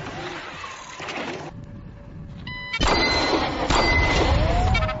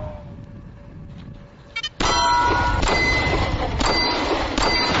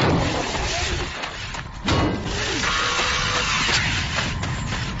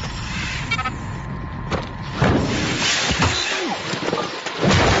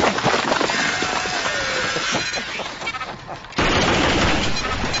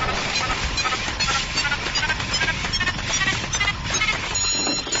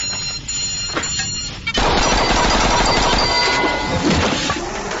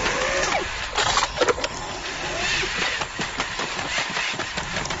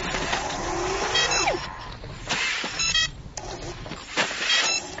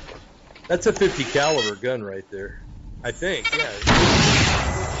 That's a 50 caliber gun right there. I think,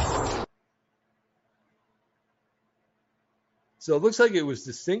 yeah. So it looks like it was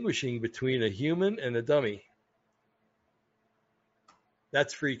distinguishing between a human and a dummy.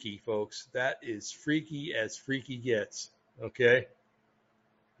 That's freaky, folks. That is freaky as freaky gets. Okay?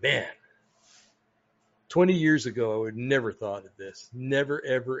 Man. 20 years ago, I would never thought of this. Never,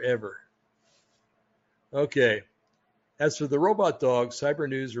 ever, ever. Okay. As for the robot dog, Cyber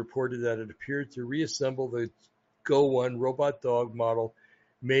News reported that it appeared to reassemble the Go 1 robot dog model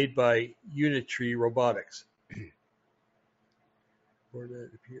made by Unitree Robotics.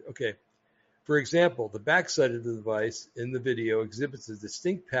 Okay. For example, the backside of the device in the video exhibits a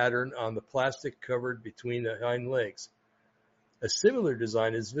distinct pattern on the plastic covered between the hind legs. A similar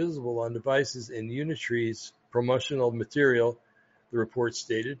design is visible on devices in Unitree's promotional material, the report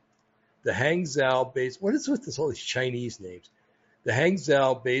stated. The Hangzhou-based, what is with this, all these Chinese names? The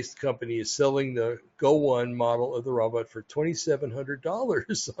Hangzhou-based company is selling the Go 1 model of the robot for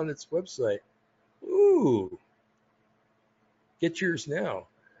 $2,700 on its website. Ooh. Get yours now.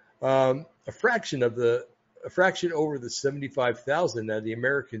 A fraction over the $75,000 that the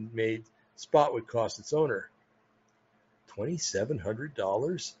American-made Spot would cost its owner.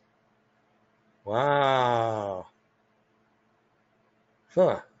 $2,700? Wow.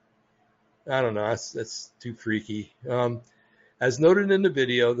 Huh. I don't know. That's too freaky. As noted in the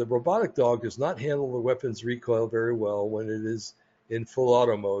video, the robotic dog does not handle the weapon's recoil very well when it is in full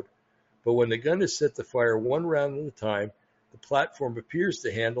auto mode, but when the gun is set to fire one round at a time, the platform appears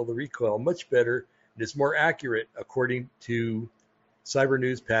to handle the recoil much better and is more accurate, according to Cyber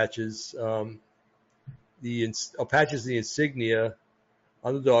News patches. The insignia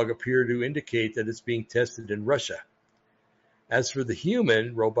on the dog appear to indicate that it's being tested in Russia. As for the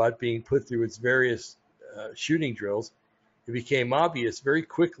human robot being put through its various shooting drills, it became obvious very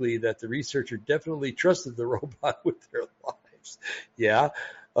quickly that the researcher definitely trusted the robot with their lives. Yeah.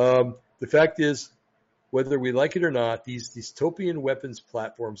 The fact is, whether we like it or not, these dystopian weapons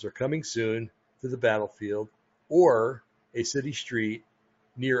platforms are coming soon to the battlefield or a city street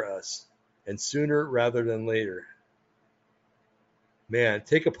near us, and sooner rather than later. Man,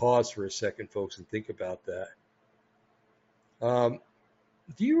 take a pause for a second, folks, and think about that.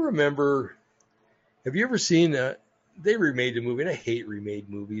 Do you remember, have you ever seen, they remade a movie, and I hate remade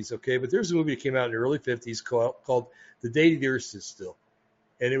movies, okay, but there's a movie that came out in the early 50s called The Day the Earth Stood Still.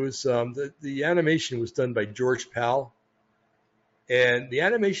 And it was, the animation was done by George Powell. And the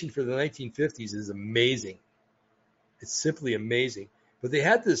animation for the 1950s is amazing. It's simply amazing. But they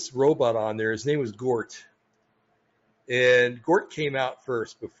had this robot on there. His name was Gort. And Gort came out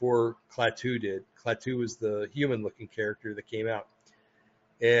first before Klaatu did. Klaatu was the human-looking character that came out.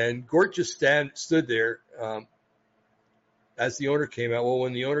 And Gort just stood there as the owner came out. Well,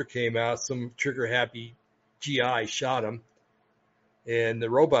 when the owner came out, some trigger-happy GI shot him. And the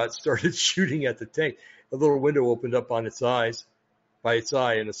robot started shooting at the tank. A little window opened up on its eyes, by its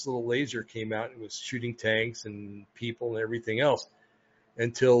eye, and this little laser came out and was shooting tanks and people and everything else.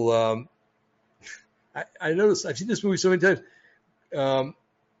 Until I noticed, I've seen this movie so many times.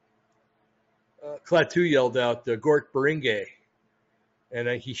 Klaatu yelled out, "Gort Baringe," and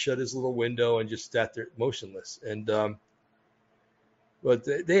he shut his little window and just sat there motionless. And but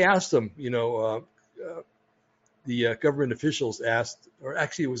they asked him, the government officials asked, or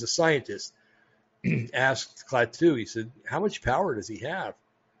actually it was a scientist, asked Klaatu, he said, how much power does he have?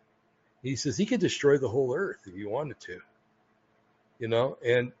 He says he could destroy the whole earth if he wanted to,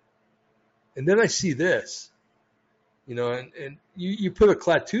 and then I see this, and you put a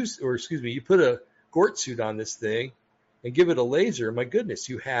Klaatu, or excuse me, you put a Gort suit on this thing and give it a laser, my goodness,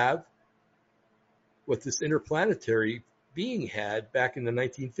 you have what this interplanetary being had back in the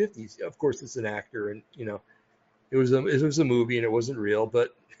 1950s. Of course, it's an actor, and, it was a movie and it wasn't real,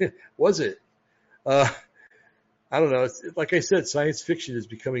 but was it? I don't know. It's, like I said, science fiction is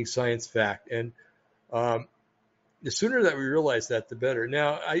becoming science fact. And the sooner that we realize that, the better.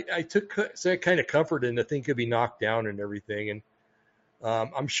 Now, I took kind of comfort in the thing could be knocked down and everything. And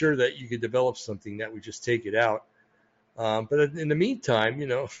I'm sure that you could develop something that would just take it out. But in the meantime,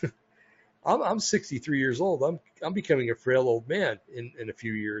 I'm 63 years old. I'm becoming a frail old man in a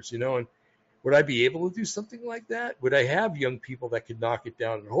few years, and would I be able to do something like that? Would I have young people that could knock it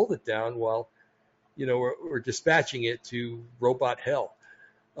down and hold it down while, we're dispatching it to robot hell?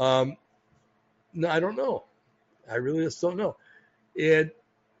 No, I don't know. I really just don't know. And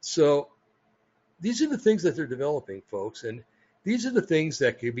so these are the things that they're developing, folks. And these are the things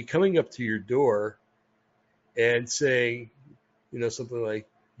that could be coming up to your door and saying, something like,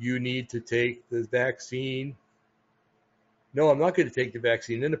 you need to take the vaccine. No, I'm not going to take the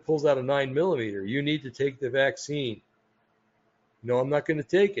vaccine. Then it pulls out a 9 millimeter. You need to take the vaccine. No, I'm not going to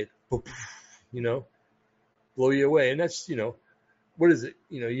take it. You know, blow you away. And that's, what is it?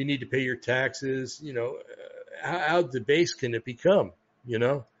 You need to pay your taxes. How debased can it become?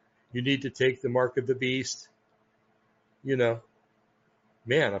 You need to take the mark of the beast. Man,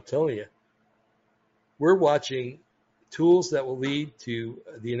 I'm telling you, we're watching tools that will lead to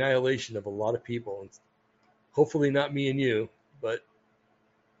the annihilation of a lot of people. Hopefully not me and you, but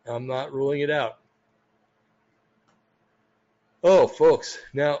I'm not ruling it out. Oh, folks,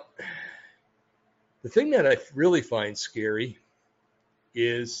 now, the thing that I really find scary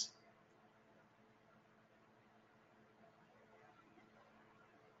is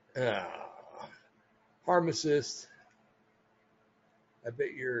pharmacist. I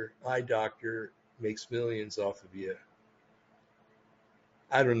bet your eye doctor makes millions off of you.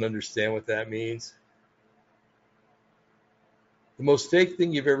 I don't understand what that means. The most fake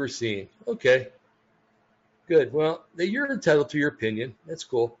thing you've ever seen. Okay, good. Well, you're entitled to your opinion. That's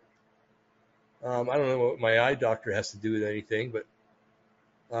cool. I don't know what my eye doctor has to do with anything, but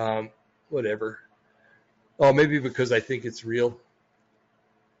whatever. Oh, maybe because I think it's real.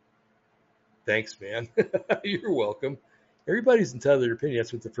 Thanks, man. You're welcome. Everybody's entitled to their opinion.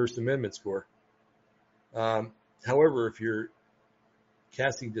 That's what the First Amendment's for. However, if you're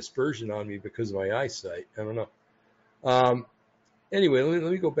casting dispersion on me because of my eyesight, I don't know. Anyway, let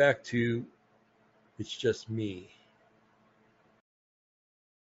me go back to It's Just Me.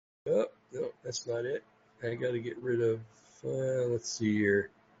 Oh, no, that's not it. I got to get rid of, let's see here.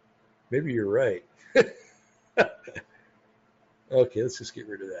 Maybe you're right. Okay, let's just get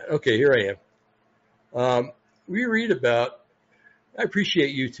rid of that. Okay, here I am. We read about, I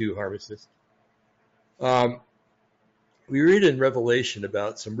appreciate you too, Harvestist. We read in Revelation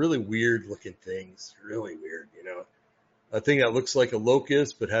about some really weird looking things, really weird, a thing that looks like a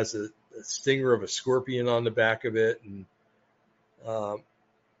locust but has a stinger of a scorpion on the back of it. And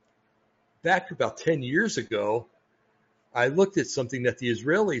back about 10 years ago, I looked at something that the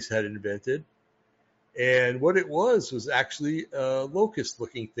Israelis had invented, and what it was actually a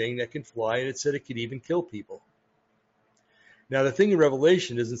locust-looking thing that can fly, and it said it could even kill people. Now, the thing in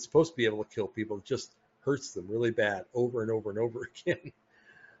Revelation isn't supposed to be able to kill people. It just hurts them really bad over and over and over again.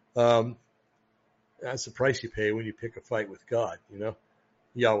 That's the price you pay when you pick a fight with God,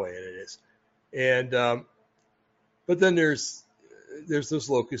 Yahweh, and it is. And but then there's those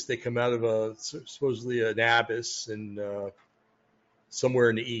locusts. They come out of supposedly an abyss and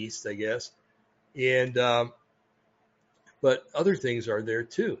somewhere in the east, I guess. And but other things are there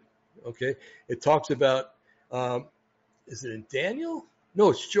too. Okay, it talks about is it in Daniel?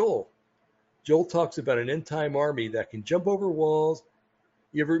 No, it's Joel. Joel talks about an end time army that can jump over walls.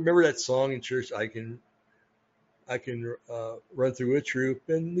 You ever remember that song in church? I can run through a troop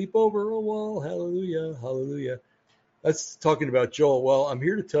and leap over a wall. Hallelujah, hallelujah. That's talking about Joel. Well, I'm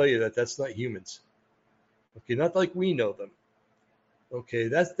here to tell you that that's not humans. Okay, not like we know them. Okay,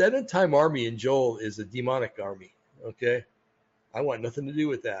 that end time army in Joel is a demonic army. Okay, I want nothing to do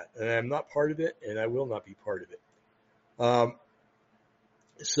with that, and I'm not part of it, and I will not be part of it.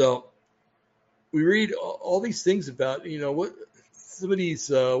 So we read all these things about what. Somebody's,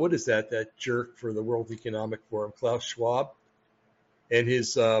 what is that jerk for the World Economic Forum, Klaus Schwab, and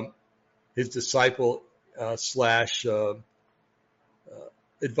his disciple slash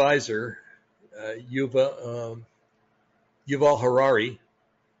advisor, Yuval Harari.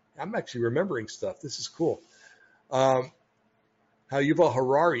 I'm actually remembering stuff. This is cool. How Yuval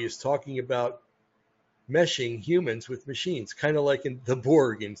Harari is talking about meshing humans with machines, kind of like in the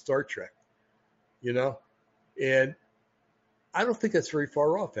Borg in Star Trek, and I don't think that's very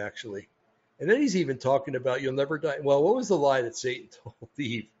far off, actually. And then he's even talking about you'll never die. Well, what was the lie that Satan told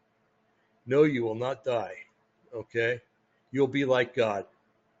Eve? No, you will not die. Okay? You'll be like God.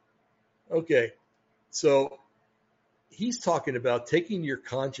 Okay. So he's talking about taking your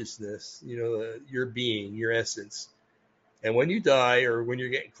consciousness, your being, your essence, and when you die or when you're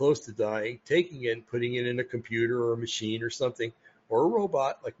getting close to dying, taking it and putting it in a computer or a machine or something, or a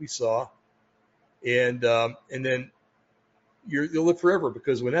robot like we saw, and then you'll live forever,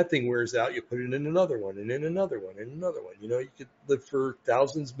 because when that thing wears out, you put it in another one and in another one and another one. You could live for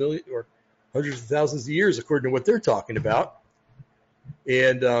thousands, millions, or hundreds of thousands of years, according to what they're talking about.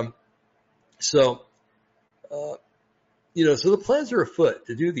 And so the plans are afoot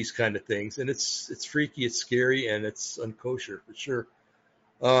to do these kind of things, and it's freaky, it's scary, and it's unkosher for sure.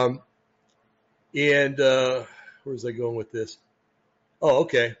 Where's I going with this? Oh,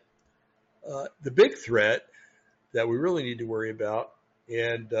 okay. The big threat that we really need to worry about,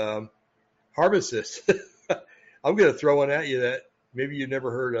 and Harvestist. I'm going to throw one at you that maybe you've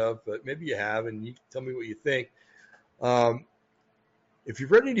never heard of, but maybe you have, and you can tell me what you think. Um, if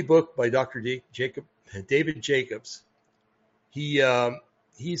you've read any book by Dr. David Jacobs, he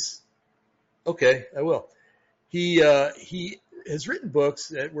he's okay. I will. He has written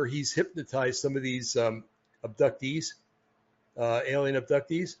books where he's hypnotized some of these abductees, alien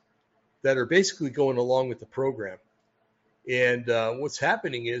abductees, that are basically going along with the program. And what's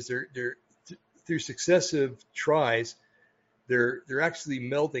happening is they're through successive tries, they're actually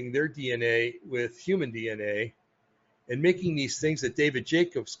melding their DNA with human DNA and making these things that David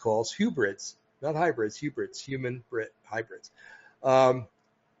Jacobs calls hybrids, not hybrids, hybrids, human hybrids. And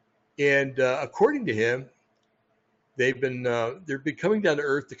according to him, they've been coming down to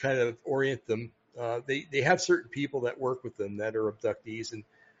Earth to kind of orient them. They have certain people that work with them that are abductees, and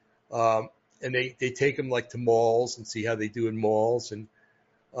they take them like to malls and see how they do in malls, and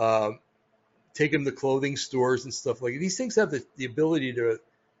take them to clothing stores and stuff like that. These things have the ability to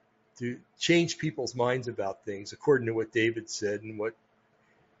change people's minds about things, according to what David said, and what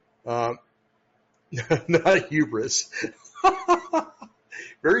not hubris.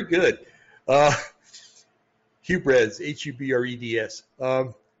 Very good. Hubreds, Hubreds.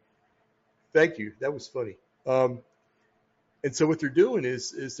 Thank you. That was funny. And so what they're doing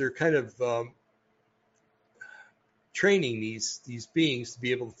is they're kind of training these beings to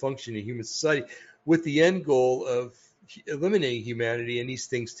be able to function in human society, with the end goal of eliminating humanity and these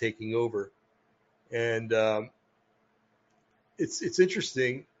things taking over. And it's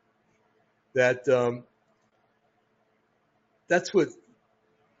interesting that that's what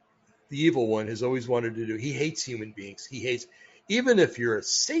the evil one has always wanted to do. He hates human beings. He hates, even if you're a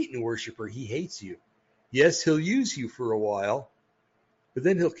Satan worshiper, he hates you. Yes, he'll use you for a while, but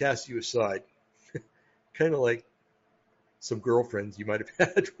then he'll cast you aside. Kind of like some girlfriends you might have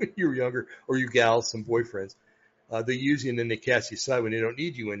had when you were younger, or you gals, some boyfriends. They use you and then they cast you aside when they don't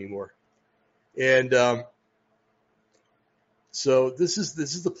need you anymore. And so this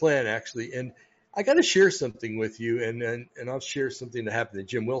is the plan, actually. And I got to share something with you, and I'll share something that happened to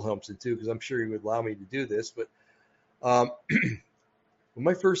Jim Wilhelmsen too, because I'm sure he would allow me to do this. But when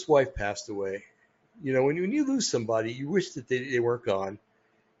my first wife passed away, you know, when you lose somebody, you wish that they weren't gone.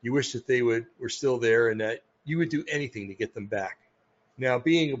 You wish that they were still there, and that you would do anything to get them back. Now,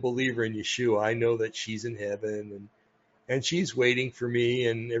 being a believer in Yeshua, I know that she's in heaven, and she's waiting for me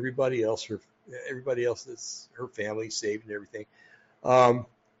and everybody else that's her family saved and everything.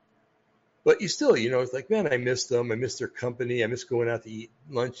 But you still, you know, it's like, man, I miss them. I miss their company. I miss going out to eat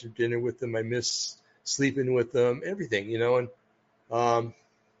lunch or dinner with them. I miss sleeping with them, everything, you know. And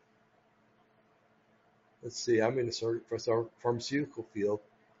let's see, I'm in the pharmaceutical field.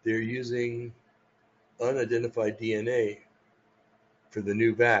 They're using unidentified DNA for the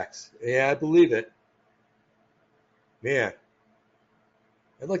new vax. Yeah, I believe it. Man,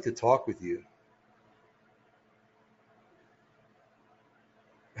 I'd like to talk with you.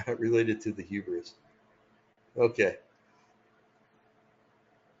 Related to the hubris. Okay.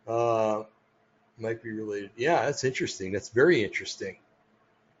 Might be related. Yeah, that's interesting. That's very interesting.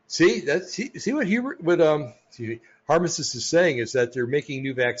 See what Harmsis is saying is that they're making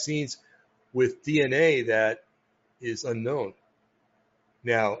new vaccines with DNA that is unknown.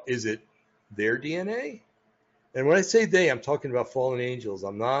 Now, is it their DNA? And when I say they, I'm talking about fallen angels.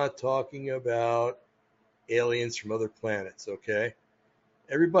 I'm not talking about aliens from other planets, okay?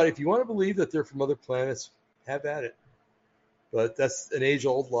 Everybody, if you want to believe that they're from other planets, have at it. But that's an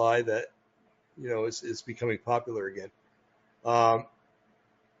age-old lie that, you know, is becoming popular again. Hubreds.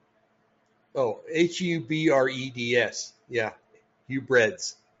 Yeah,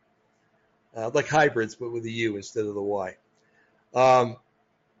 hybrids. Like hybrids, but with a U instead of the Y.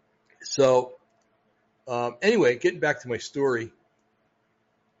 Anyway, getting back to my story.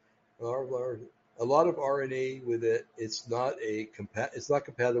 A lot of RNA with it. It's not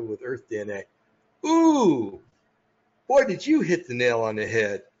compatible with Earth DNA. Ooh, boy, did you hit the nail on the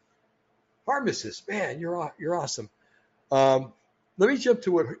head, Harmsis? Man, you're awesome. Let me jump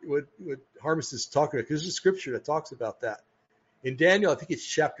to what Harmsis is talking about, because there's a scripture that talks about that. In Daniel, I think it's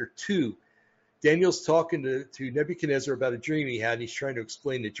chapter 2. Daniel's talking to Nebuchadnezzar about a dream he had, and he's trying to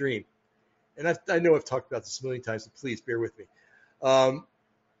explain the dream. And I know I've talked about this a million times, so please bear with me.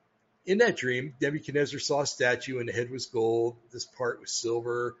 In that dream, Nebuchadnezzar saw a statue, and the head was gold. This part was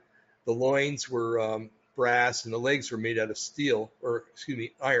silver. The loins were brass, and the legs were made out of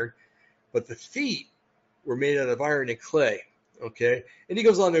iron. But the feet were made out of iron and clay. Okay? And he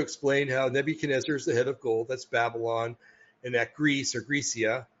goes on to explain how Nebuchadnezzar is the head of gold. That's Babylon. And that Greece, or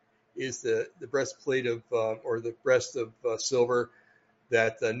Grecia, is the breastplate of, or the breast of silver.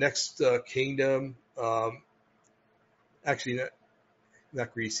 That the next kingdom actually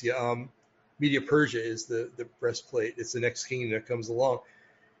not Grecia. Media Persia is the breastplate. It's the next kingdom that comes along.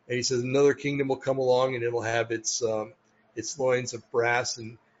 And he says another kingdom will come along, and it'll have its loins of brass,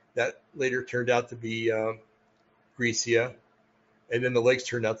 and that later turned out to be Grecia, and then the legs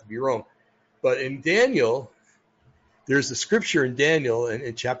turned out to be Rome. But in Daniel, there's a scripture in Daniel,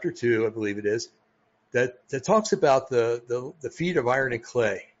 in chapter 2, I believe it is, that talks about the feet of iron and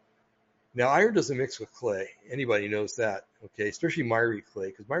clay. Now, iron doesn't mix with clay. Anybody knows that, okay? Especially miry clay,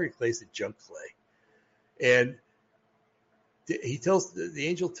 because miry clay is a junk clay. And the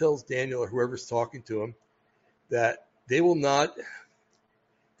angel tells Daniel or whoever's talking to him that they will not,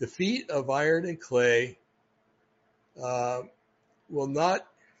 the feet of iron and clay will not,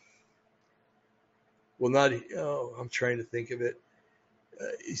 oh, I'm trying to think of it.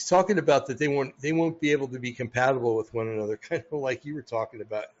 He's talking about that they won't be able to be compatible with one another, kind of like you were talking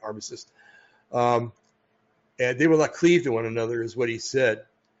about, Armistice. And they will not cleave to one another, is what he said.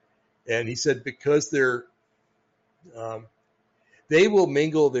 And he said because they will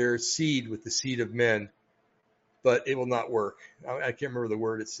mingle their seed with the seed of men, but it will not work. I can't remember the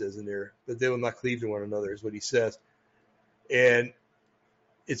word it says in there, but they will not cleave to one another, is what he says. And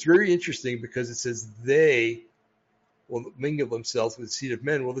it's very interesting because it says they will mingle themselves with the seed of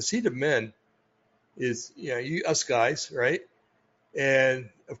men. Well, the seed of men is, us guys, right? And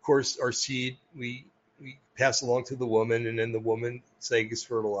of course, our seed, we pass along to the woman, and then the woman gets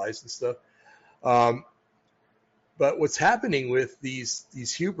fertilized and stuff. But what's happening with these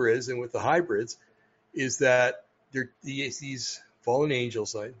hybrids and with the hybrids is that these fallen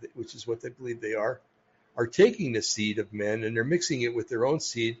angels, which is what they believe they are taking the seed of men and they're mixing it with their own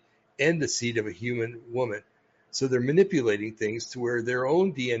seed and the seed of a human woman. So they're manipulating things to where their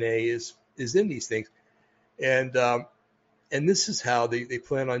own DNA is in these things. And this is how they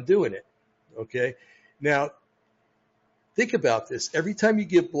plan on doing it. Okay. Now, think about this. Every time you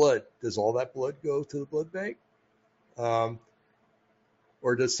give blood, does all that blood go to the blood bank? Or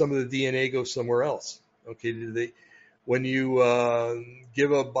does some of the DNA go somewhere else? Okay. When you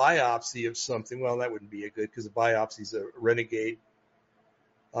give a biopsy of something, well, that wouldn't be a good, because a biopsy is a renegade.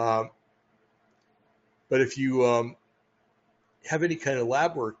 But if you have any kind of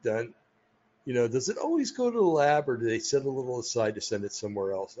lab work done, does it always go to the lab, or do they set a little aside to send it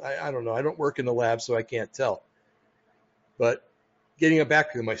somewhere else? I don't know. I don't work in the lab, so I can't tell. But getting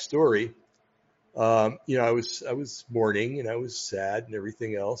back to my story, I was mourning and I was sad and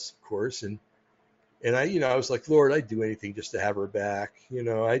everything else, of course, and I was like, Lord, I'd do anything just to have her back. I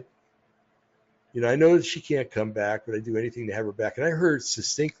know that she can't come back, but I'd do anything to have her back. And I heard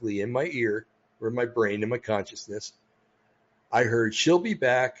distinctly in my ear, or in my brain, in my consciousness, I heard, she'll be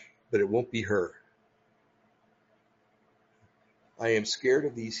back, but it won't be her. I am scared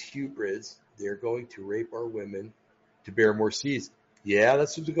of these hybrids. They're going to rape our women to bear more seeds. Yeah,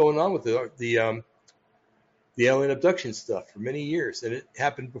 that's what's going on with the alien abduction stuff for many years. And it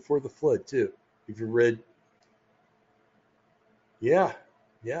happened before the flood, too. If you read, yeah.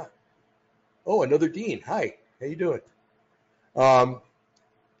 Oh, another Dean. Hi, how you doing?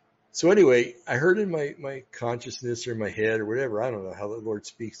 So anyway, I heard in my consciousness or my head or whatever, I don't know how the Lord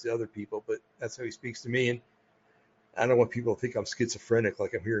speaks to other people, but that's how he speaks to me. And I don't want people to think I'm schizophrenic,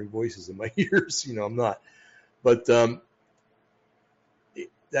 like I'm hearing voices in my ears. I'm not. But that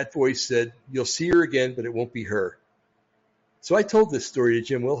voice said, you'll see her again, but it won't be her. So I told this story to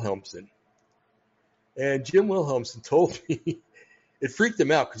Jim Wilhelmsen. And Jim Wilhelmsen told me, it freaked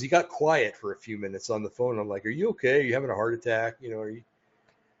him out because he got quiet for a few minutes on the phone. I'm like, are you okay? Are you having a heart attack? Are you,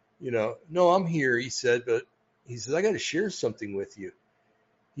 no, I'm here, he said, but he says, I got to share something with you.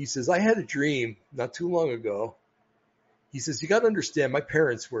 He says, I had a dream not too long ago. He says, you got to understand, my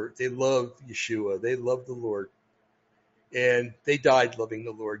parents they loved Yeshua. They loved the Lord. And they died loving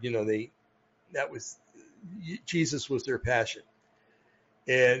the Lord. Jesus was their passion.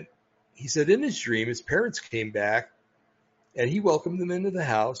 And he said in his dream, his parents came back and he welcomed them into the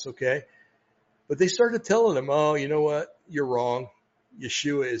house, okay? But they started telling him, oh, you know what? You're wrong.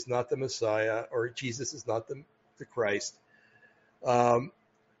 Yeshua is not the Messiah, or Jesus is not the Christ.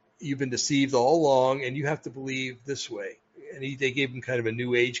 You've been deceived all along, and you have to believe this way. And they gave him kind of a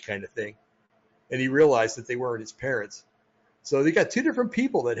new age kind of thing. And he realized that they weren't his parents. So they got two different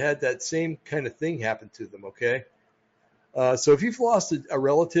people that had that same kind of thing happen to them, okay? So if you've lost a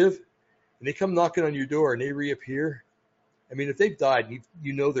relative and they come knocking on your door and they reappear, I mean, if they've died,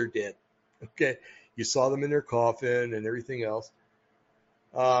 they're dead, okay? You saw them in their coffin and everything else.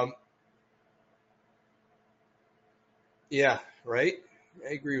 Yeah, right?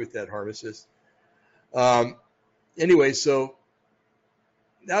 I agree with that, Harvest. Anyway, so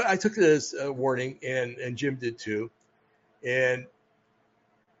I took it as a warning, and Jim did too. And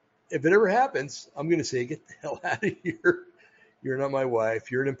if it ever happens, I'm going to say, get the hell out of here. You're not my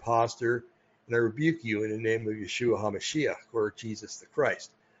wife. You're an imposter. And I rebuke you in the name of Yeshua HaMashiach, or Jesus the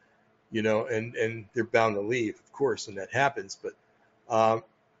Christ. And they're bound to leave, of course, and that happens. But,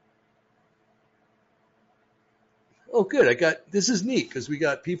 oh, good. This is neat because we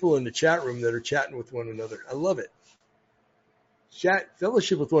got people in the chat room that are chatting with one another. I love it. Chat,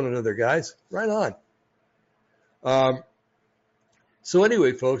 fellowship with one another, guys. Right on. So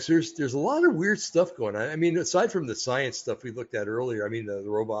anyway, folks, there's a lot of weird stuff going on. I mean, aside from the science stuff we looked at earlier, I mean, the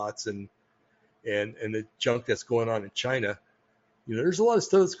robots and the junk that's going on in China, there's a lot of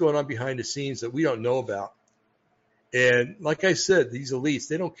stuff that's going on behind the scenes that we don't know about. And like I said, these elites,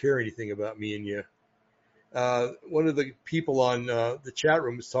 they don't care anything about me and you. One of the people on the chat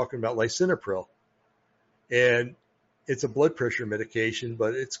room was talking about lisinopril, and it's a blood pressure medication,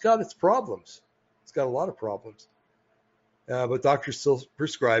 but it's got its problems. It's got a lot of problems. But doctors still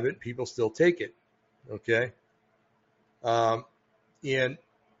prescribe it. People still take it. Okay. And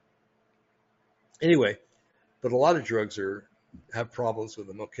anyway, but a lot of drugs have problems with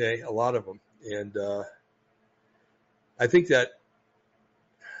them. Okay. A lot of them. And, I think that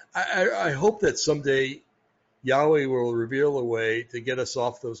I hope that someday Yahweh will reveal a way to get us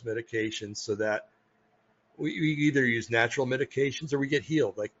off those medications so that we either use natural medications or we get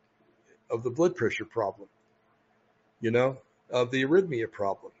healed, like of the blood pressure problem. Of the arrhythmia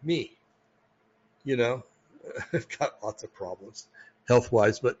problem. Me, I've got lots of problems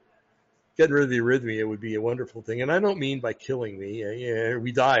health-wise, but getting rid of the arrhythmia would be a wonderful thing. And I don't mean by killing me.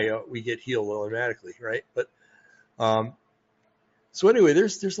 We die, we get healed automatically, right? But so anyway,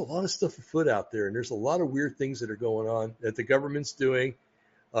 there's a lot of stuff afoot out there, and there's a lot of weird things that are going on that the government's doing.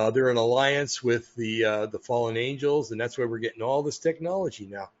 They're in alliance with the fallen angels, and that's why we're getting all this technology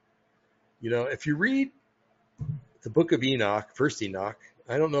now. If you read the book of Enoch, First Enoch.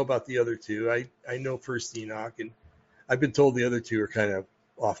 I don't know about the other two. I know First Enoch, and I've been told the other two are kind of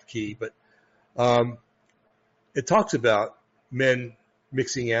off key, but it talks about men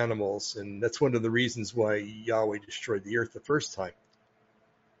mixing animals, and that's one of the reasons why Yahweh destroyed the earth the first time.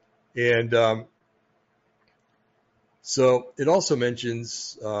 And so it also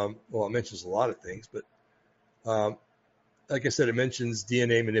mentions, it mentions a lot of things, but like I said, it mentions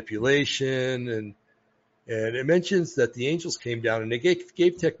DNA manipulation, and it mentions that the angels came down and they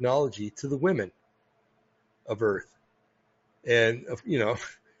gave technology to the women of Earth. And,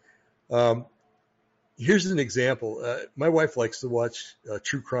 here's an example. My wife likes to watch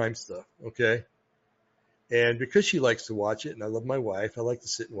true crime stuff, okay? And because she likes to watch it, and I love my wife, I like to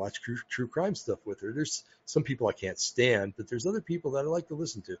sit and watch true crime stuff with her. There's some people I can't stand, but there's other people that I like to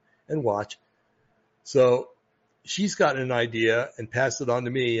listen to and watch. So she's gotten an idea and passed it on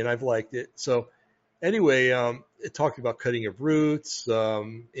to me, and I've liked it. So anyway, it talked about cutting of roots,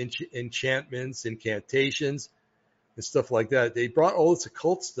 enchantments, incantations, and stuff like that. They brought all this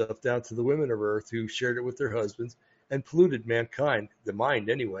occult stuff down to the women of Earth who shared it with their husbands and polluted mankind, the mind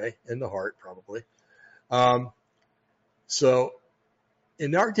anyway, and the heart probably. So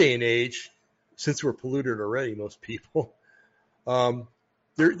in our day and age, since we're polluted already, most people,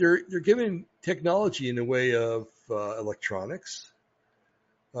 they're given technology in the way of electronics,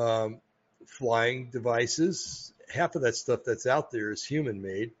 flying devices. Half of that stuff that's out there is human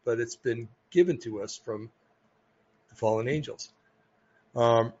made, but it's been given to us from the fallen angels.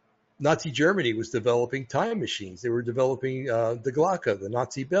 Nazi Germany was developing time machines. They were developing the Glocke, the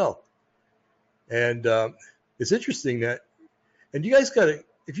Nazi bell. And it's interesting that, and you guys got to,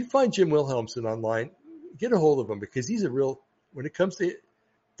 if you find Jim Wilhelmsen online, get a hold of him, because he's a real, when it comes to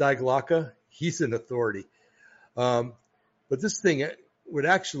Die Glocke, he's an authority. But this thing would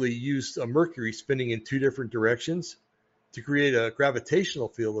actually use a mercury spinning in two different directions to create a gravitational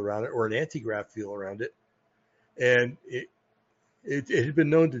field around it, or an anti-grav field around it. And it had been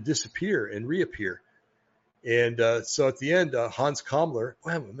known to disappear and reappear. And so at the end, Hans Kammler,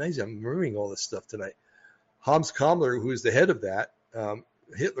 wow, amazing, I'm remembering all this stuff tonight. Hans Kammler, who is the head of that,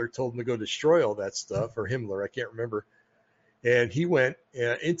 Hitler told him to go destroy all that stuff, or Himmler, I can't remember. And he went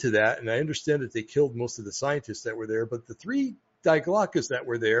into that, and I understand that they killed most of the scientists that were there, but the 3 Die Glockes that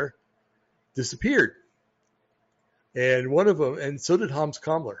were there disappeared. And one of them, and so did Hans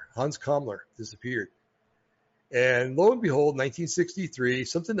Kammler. Hans Kammler disappeared. And lo and behold, 1963,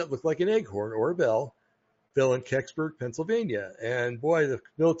 something that looked like an Eichhorn or a bell fell in Kecksburg, Pennsylvania. And boy, the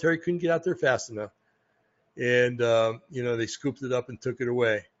military couldn't get out there fast enough. And, they scooped it up and took it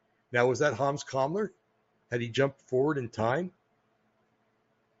away. Now, was that Hans Kammler? Had he jumped forward in time?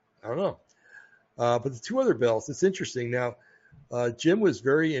 I don't know. But the 2 other bells, it's interesting. Now, Jim was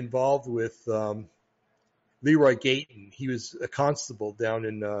very involved with Leroy Gayton. He was a constable down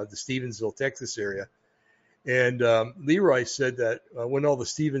in the Stevensville, Texas area. And Leroy said that when all the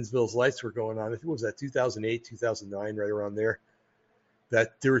Stevensville's lights were going on, I think it was that 2008, 2009, right around there,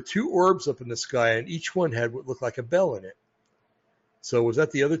 that there were two orbs up in the sky, and each one had what looked like a bell in it. So was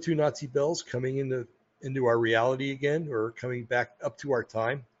that the other two Nazi bells coming into our reality again, or coming back up to our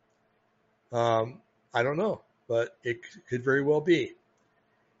time? I don't know, but it could very well be.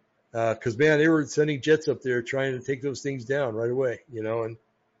 Because, man, they were sending jets up there trying to take those things down right away, and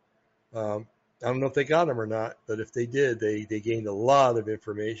I don't know if they got them or not, but if they did, they gained a lot of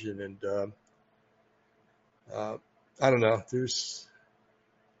information. And I don't know.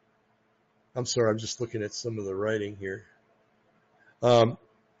 I'm sorry, I'm just looking at some of the writing here. Now,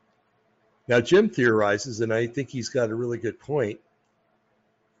 Jim theorizes, and I think he's got a really good point,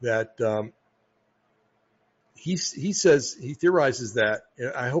 that he theorizes that,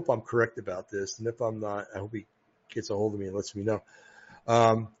 and I hope I'm correct about this, and if I'm not, I hope he gets a hold of me and lets me know,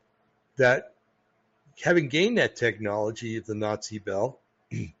 that having gained that technology of the Nazi bell,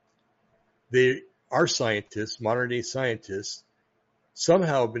 our scientists, modern day scientists,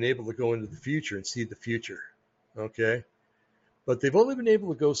 somehow have been able to go into the future and see the future. Okay? But they've only been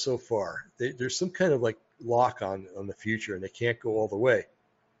able to go so far. There's some kind of like lock on the future, and they can't go all the way.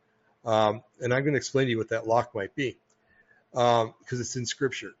 And I'm going to explain to you what that lock might be, because it's in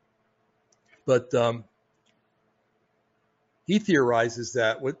Scripture. But he theorizes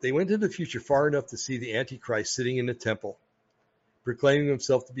that they went into the future far enough to see the Antichrist sitting in the temple, proclaiming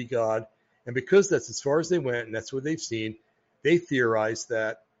himself to be God. And because that's as far as they went, and that's what they've seen, they theorize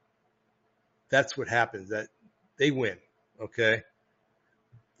that that's what happens, that they win. Okay?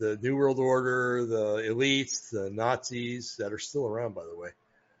 The New World Order, the elites, the Nazis that are still around, by the way,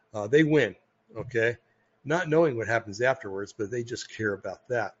 they win. Okay? Not knowing what happens afterwards, but they just care about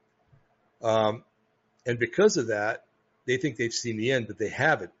that. And because of that, they think they've seen the end, but they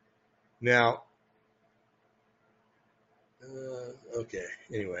haven't. Now, okay,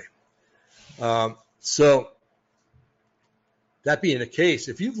 anyway. So, that being the case,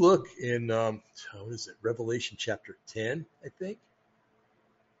 if you look in, what is it, Revelation chapter 10, I think?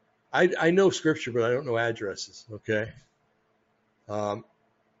 I know Scripture, but I don't know addresses, okay?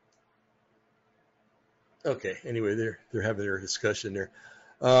 Okay, anyway, they're having their discussion there.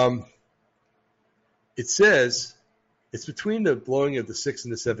 It says, it's between the blowing of the sixth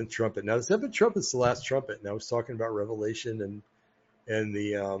and the seventh trumpet. Now, the seventh trumpet is the last trumpet, and I was talking about Revelation and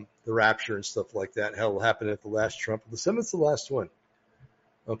the rapture and stuff like that, how it will happen at the last trumpet. The seventh's the last one.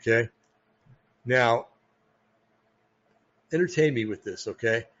 Okay? Now, entertain me with this,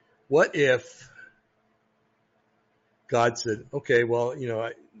 okay? What if God said, okay, well,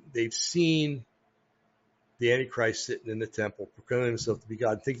 they've seen the Antichrist sitting in the temple, proclaiming himself to be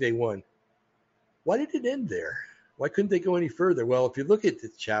God, think they won. Why did it end there? Why couldn't they go any further? Well, if you look at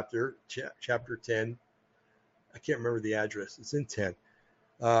the chapter 10, I can't remember the address. It's in 10.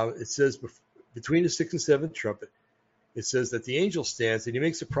 It says between the sixth and seventh trumpet, it says that the angel stands and he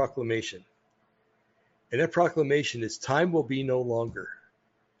makes a proclamation. And that proclamation is, time will be no longer.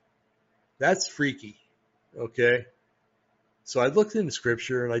 That's freaky. Okay? So I looked into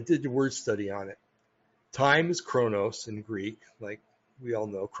Scripture and I did the word study on it. Time is chronos in Greek, like we all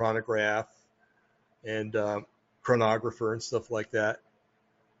know, chronograph and chronographer and stuff like that.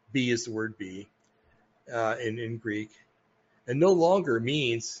 Be is the word be in Greek. And no longer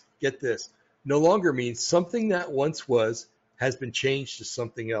means, get this, no longer means something that once was has been changed to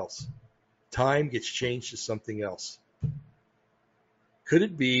something else. Time gets changed to something else. Could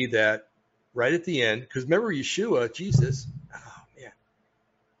it be that right at the end, because remember Yeshua, Jesus, oh man,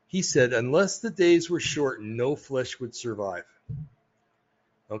 he said, unless the days were shortened, no flesh would survive.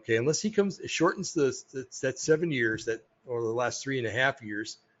 Okay, unless he shortens that 7 years, or the last 3.5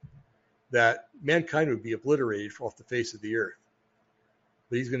 years, that mankind would be obliterated off the face of the earth.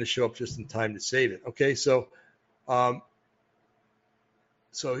 But he's going to show up just in time to save it. Okay, so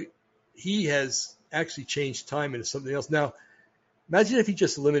he has actually changed time into something else. Now, imagine if he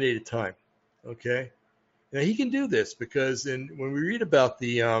just eliminated time. Okay, now he can do this because when we read about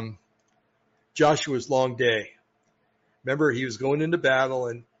the Joshua's long day, remember he was going into battle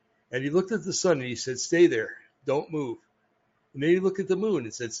and he looked at the sun and he said, "Stay there, don't move." And then he looked at the moon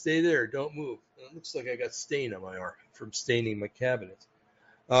and said, "Stay there, don't move." And it looks like I got stain on my arm from staining my cabinet.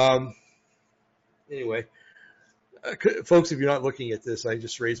 Anyway, folks, if you're not looking at this, I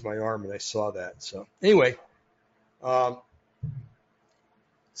just raised my arm and I saw that. So anyway,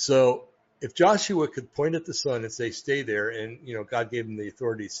 so if Joshua could point at the sun and say, "Stay there," and God gave him the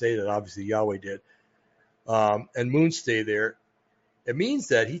authority to say that, obviously Yahweh did, and moon, stay there, It means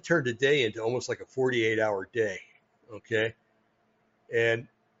that he turned a day into almost like a 48-hour day, okay? And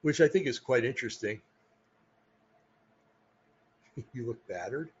which I think is quite interesting. You look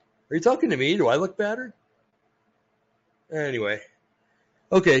battered. Are you talking to me? Do I look battered? Anyway,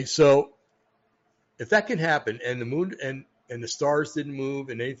 okay, so if that can happen and the moon and the stars didn't move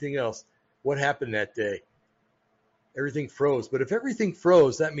and anything else, what happened that day? Everything froze. But if everything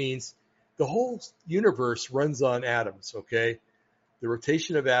froze, that means the whole universe runs on atoms, okay? The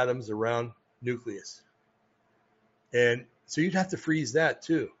rotation of atoms around nucleus. And so you'd have to freeze that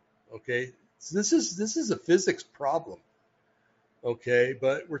too, okay? So this is a physics problem, okay?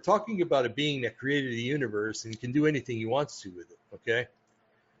 But we're talking about a being that created the universe and can do anything he wants to with it, okay?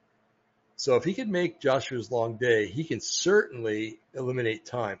 So if he can make Joshua's long day, he can certainly eliminate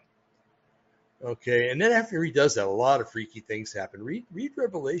time. Okay, and then after he does that, a lot of freaky things happen. Read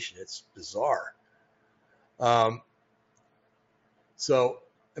Revelation; it's bizarre. So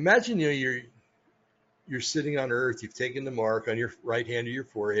imagine you're sitting on Earth. You've taken the mark on your right hand or your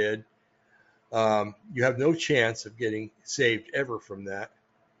forehead. You have no chance of getting saved ever from that.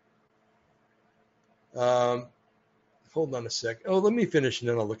 Hold on a sec. Oh, let me finish, and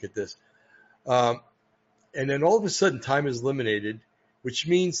then I'll look at this. And then all of a sudden, time is eliminated, which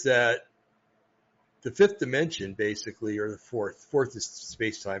means that the fifth dimension, basically, or the fourth is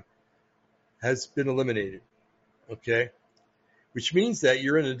space-time, has been eliminated, okay? Which means that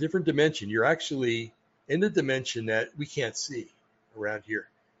you're in a different dimension. You're actually in the dimension that we can't see around here.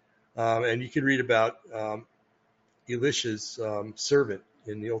 And you can read about Elisha's servant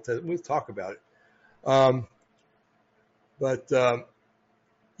in the Old Testament. We'll talk about it. But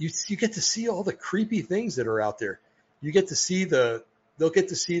you get to see all the creepy things that are out there. You get to see they'll get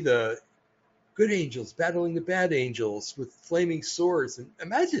to see the good angels battling the bad angels with flaming swords. And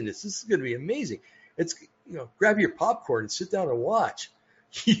imagine this. This is going to be amazing. It's, grab your popcorn and sit down and watch.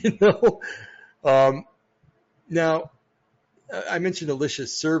 Now, I mentioned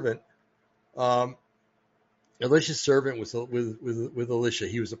Elisha's servant. Elisha's servant was with Elisha.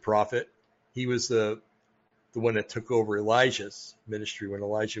 He was a prophet. He was the one that took over Elijah's ministry when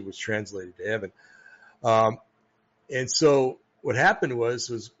Elijah was translated to heaven. And so what happened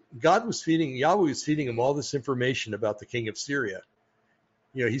was Yahweh was feeding him all this information about the king of Syria.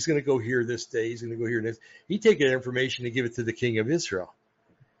 He's going to go here this day. He's going to go here next. He'd take that information and give it to the king of Israel.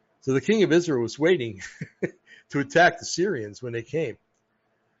 So the king of Israel was waiting to attack the Syrians when they came.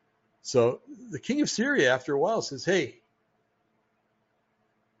 So the king of Syria, after a while, says, hey,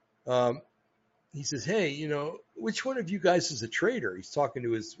 which one of you guys is a traitor? He's talking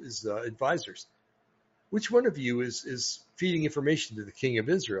to his advisors. Which one of you is feeding information to the king of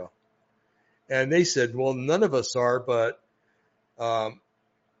Israel? And they said, well, none of us are, but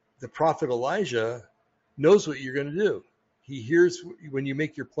the prophet Elijah knows what you're going to do. He hears when you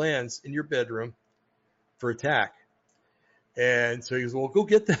make your plans in your bedroom for attack. And so he goes, well, go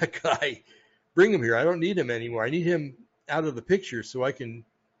get that guy. Bring him here. I don't need him anymore. I need him out of the picture so I can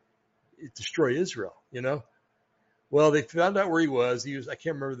destroy Israel, Well, they found out where he was. I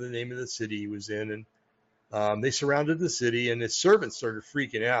can't remember the name of the city he was in. And they surrounded the city, and his servant started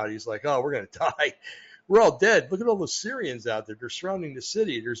freaking out. He's like, oh, we're going to die. We're all dead. Look at all those Syrians out there. They're surrounding the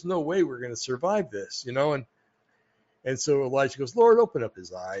city. There's no way we're going to survive this, And so Elijah goes, Lord, open up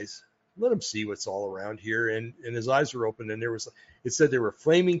his eyes. Let him see what's all around here. And his eyes were open, and it said there were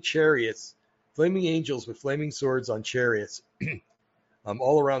flaming chariots, flaming angels with flaming swords on chariots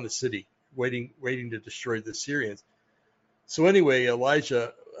all around the city, waiting to destroy the Syrians. So anyway,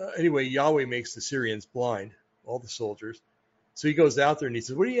 Yahweh makes the Syrians blind, all the soldiers. So he goes out there and he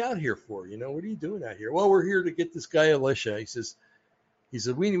says, what are you out here for? What are you doing out here? Well, we're here to get this guy Elisha. He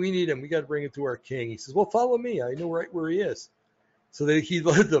said, we need him. We got to bring him to our king. He says, well, follow me. I know right where he is. So he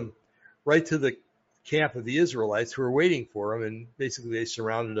led them right to the camp of the Israelites who were waiting for him. And basically they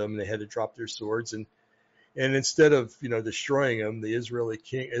surrounded him and they had to drop their swords. And instead of, destroying him, the Israelite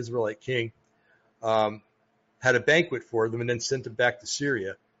king had a banquet for them and then sent them back to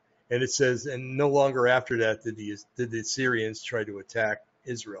Syria. And it says, and no longer after that did the Syrians try to attack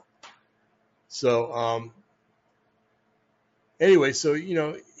Israel. So anyway, so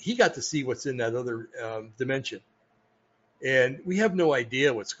he got to see what's in that other dimension, and we have no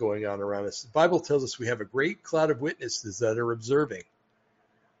idea what's going on around us. The Bible tells us we have a great cloud of witnesses that are observing.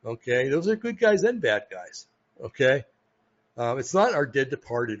 Okay, those are good guys and bad guys. Okay. It's not our dead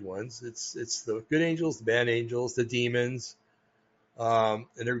departed ones. It's the good angels, the bad angels, the demons, and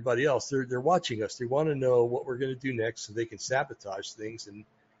everybody else. They're watching us. They want to know what we're going to do next so they can sabotage things and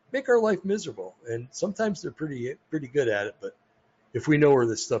make our life miserable. And sometimes they're pretty good at it. But if we know where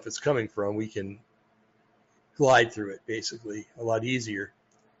this stuff is coming from, we can glide through it basically a lot easier.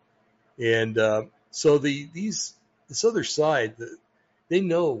 And so this other side, they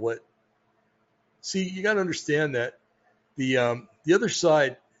know what. See, you got to understand that the other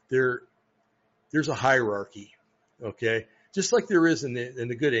side, there's a hierarchy, okay? Just like there is in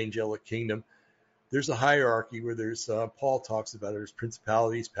the good angelic kingdom, there's a hierarchy where there's Paul talks about it. There's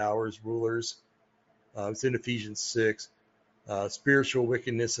principalities, powers, rulers. It's in Ephesians 6. Spiritual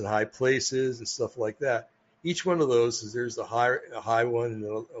wickedness in high places and stuff like that. Each one of those is there's a high one and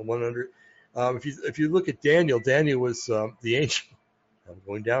a 100. If you look at Daniel, Daniel was the angel. I'm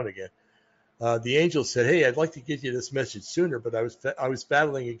going down again. The angel said, "Hey, I'd like to get you this message sooner, but I was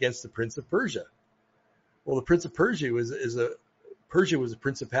battling against the prince of Persia." Well, the prince of Persia was a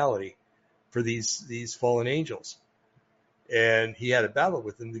principality for these fallen angels, and he had a battle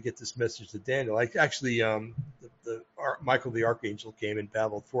with them to get this message to Daniel. Michael the archangel came and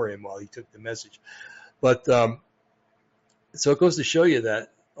battled for him while he took the message. But so it goes to show you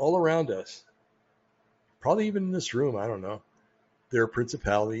that all around us, probably even in this room, I don't know, there are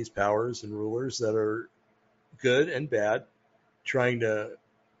principalities, powers, and rulers that are good and bad, trying to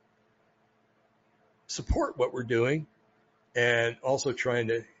support what we're doing, and also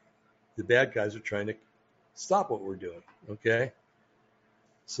the bad guys are trying to stop what we're doing, okay?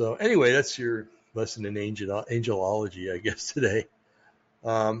 So anyway, that's your lesson in angelology, I guess, today.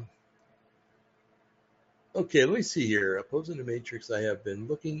 Okay, let me see here. Opposing the matrix, I have been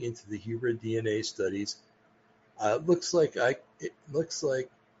looking into the hybrid DNA studies. It looks like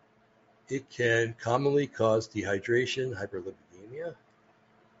it can commonly cause dehydration, hyperlipidemia,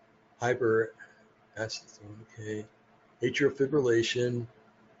 okay, atrial fibrillation,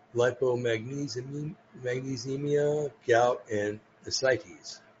 lipomagnesemia, gout, and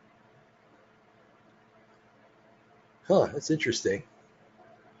ascites. Huh, that's interesting.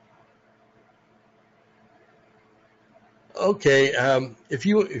 Okay, if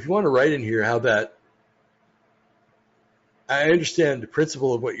you want to write in here how that, I understand the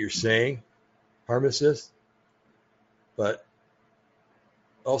principle of what you're saying, pharmacist, but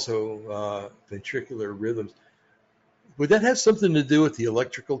also ventricular rhythms. Would that have something to do with the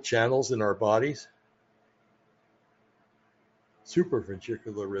electrical channels in our bodies?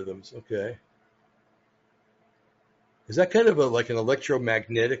 Supraventricular rhythms, okay. Is that kind of like an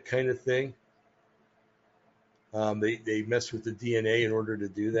electromagnetic kind of thing? They mess with the DNA in order to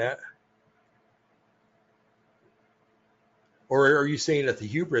do that? Or are you saying that the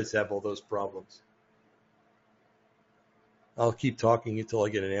hybrids have all those problems? I'll keep talking until I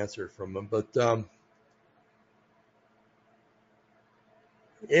get an answer from them. But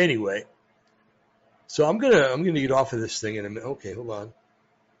anyway, so I'm gonna get off of this thing in a minute. Okay, hold on.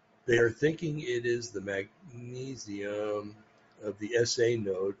 They are thinking it is the magnesium of the SA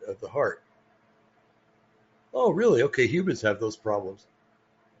node of the heart. Oh, really? Okay, humans have those problems.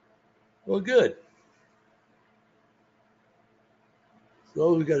 Well, good. So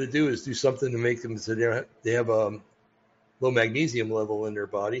all we got to do is do something to make them so they have a low magnesium level in their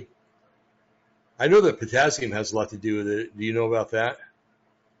body. I know that potassium has a lot to do with it. Do you know about that?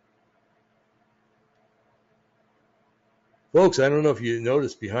 Folks, I don't know if you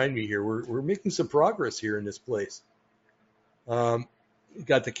noticed behind me here, we're making some progress here in this place.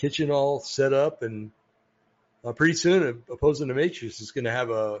 Got the kitchen all set up, and pretty soon, Opposing the Matrix is going to have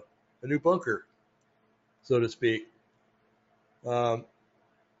a new bunker, so to speak.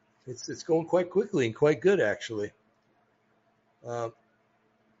 It's going quite quickly and quite good, actually.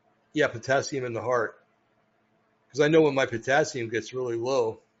 Yeah, potassium in the heart. Because I know when my potassium gets really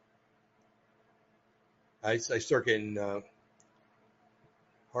low, I start getting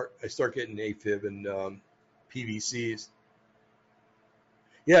AFib and PVCs.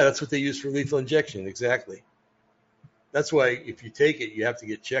 Yeah, that's what they use for lethal injection. Exactly. That's why if you take it, you have to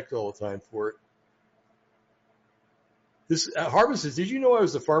get checked all the time for it. This Harvest, did you know I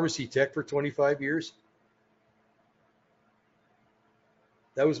was a pharmacy tech for 25 years?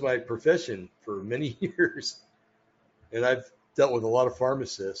 That was my profession for many years, and I've dealt with a lot of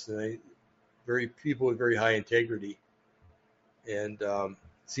pharmacists and people with very high integrity, and it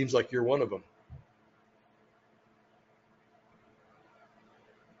seems like you're one of them.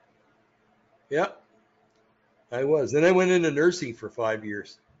 Yeah, I was. Then I went into nursing for 5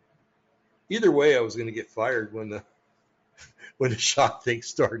 years. Either way, I was going to get fired when the shot thing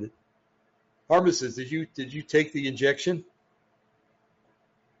started. Pharmacist, did you take the injection?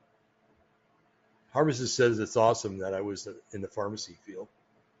 Pharmacist says it's awesome that I was in the pharmacy field.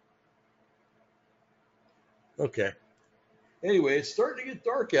 Okay. Anyway, it's starting to get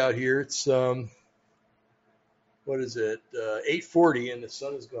dark out here. It's well, what is it? 8:40, and the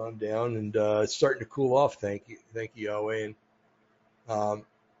sun has gone down, and it's starting to cool off. Thank you, Yahweh. And um,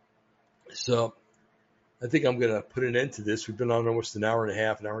 so I think I'm going to put an end to this. We've been on almost an hour and a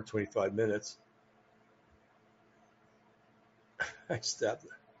half, an hour and 25 minutes. I stabbed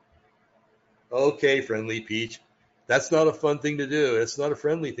it. Okay, friendly Peach. That's not a fun thing to do. It's not a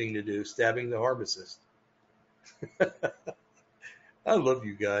friendly thing to do, stabbing the pharmacist. I love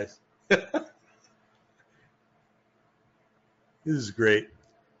you guys. This is great.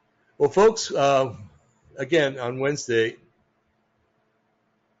 Well, folks, again, on Wednesday,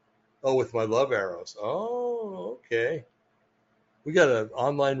 with my love arrows. Oh, okay. We got an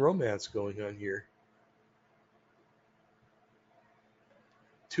online romance going on here.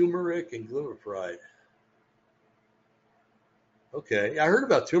 Turmeric and glimmerpride. Okay, I heard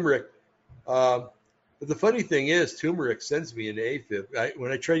about turmeric. But the funny thing is, turmeric sends me into AFib.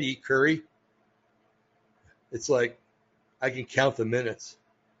 When I try to eat curry, it's like I can count the minutes.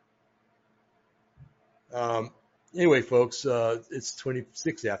 Anyway, folks, it's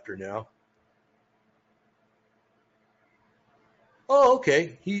 26 after now. Oh,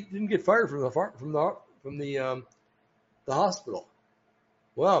 okay. He didn't get fired from the hospital.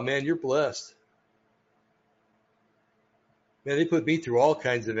 Wow, man, you're blessed. Man, they put me through all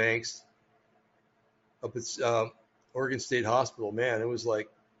kinds of angst up at Oregon State Hospital. Man, it was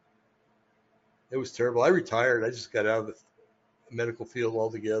terrible. I retired. I just got out of the medical field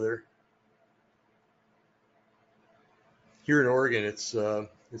altogether. Here in Oregon, it's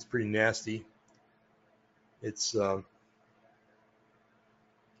pretty nasty. It's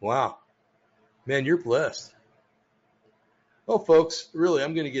wow, man, you're blessed. Oh, folks, really,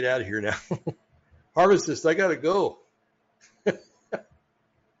 I'm going to get out of here now. Harvestist, I got to go.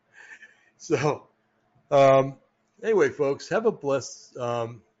 So, anyway, folks, have a blessed. As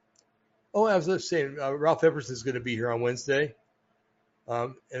I was saying, Ralph Epperson is going to be here on Wednesday,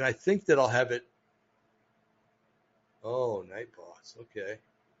 and I think that I'll have it. Oh, Night Boss. Okay.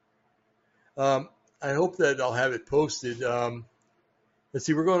 I hope that I'll have it posted. Let's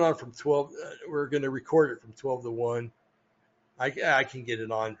see, we're going on from 12. We're going to record it from 12 to 1. I can get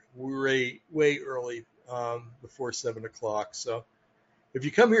it on way early, before 7 o'clock. So if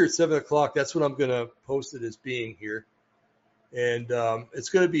you come here at 7 o'clock, that's what I'm going to post it as being here. And it's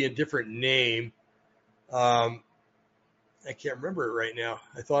going to be a different name. I can't remember it right now.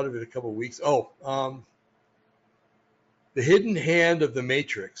 I thought of it a couple of weeks. The Hidden Hand of the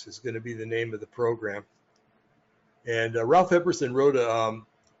Matrix is going to be the name of the program. And Ralph Epperson wrote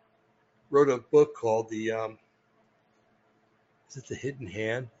a book called is it The Hidden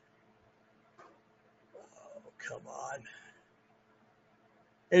Hand? Oh, come on.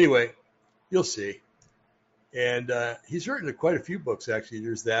 Anyway, you'll see. And he's written quite a few books, actually.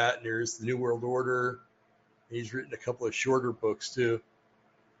 There's that, and there's The New World Order. And he's written a couple of shorter books, too.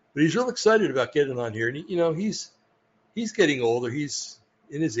 But he's real excited about getting on here. And, he's getting older. He's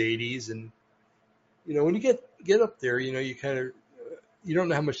in his 80s. And, when you get up there, you kind of, you don't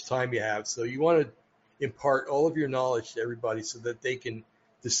know how much time you have. So you want to impart all of your knowledge to everybody so that they can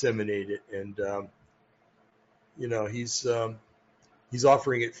disseminate it. And, he's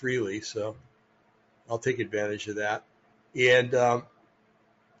offering it freely. So I'll take advantage of that. And,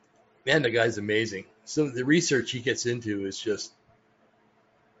 man, the guy's amazing. So the research he gets into is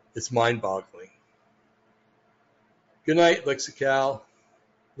it's mind-boggling. Good night,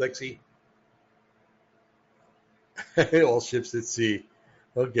 Lexi. All ships at sea.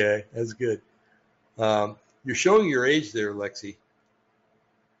 Okay, that's good. You're showing your age there, Lexi.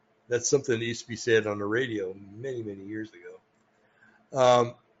 That's something that used to be said on the radio many, many years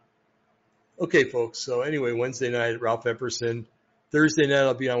ago. Okay, folks. So anyway, Wednesday night, Ralph Epperson. Thursday night,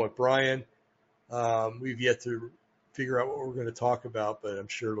 I'll be on with Brian. We've yet to figure out what we're going to talk about, but I'm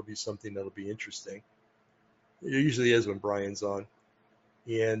sure it'll be something that'll be interesting. It usually is when Brian's on.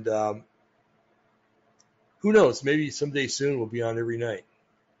 And who knows? Maybe someday soon we'll be on every night.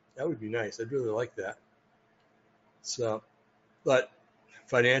 That would be nice. I'd really like that. So, but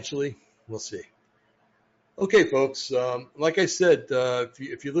financially, we'll see. Okay, folks. Like I said,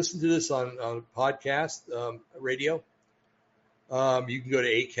 if you listen to this on podcast radio, you can go to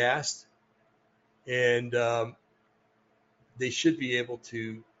Acast, and they should be able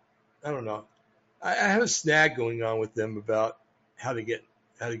to. I don't know. I have a snag going on with them about how to get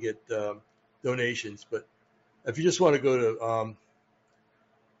donations, but if you just want to go to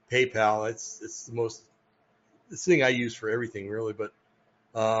PayPal, it's the thing I use for everything really. But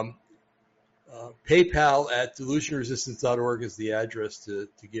PayPal at delusionresistance.org is the address to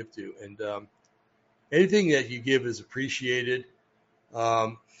give to, and anything that you give is appreciated.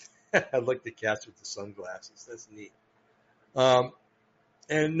 I like the cats with the sunglasses. That's neat. Um,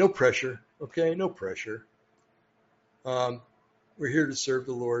 and no pressure. Okay, no pressure. Um, we're here to serve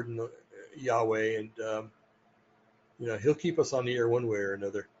the Lord and Yahweh, and He'll keep us on the air one way or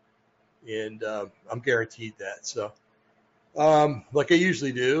another, and I'm guaranteed that. So, like I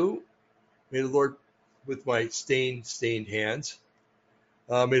usually do, may the Lord, with my stained hands,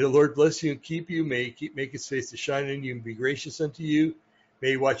 may the Lord bless you and keep you. May He make His face to shine on you and be gracious unto you.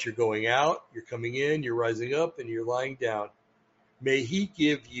 May He watch your going out, you're coming in, you're rising up, and you're lying down. May He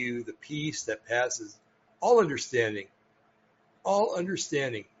give you the peace that passes all understanding,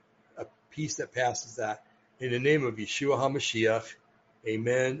 a peace that passes that. In the name of Yeshua HaMashiach,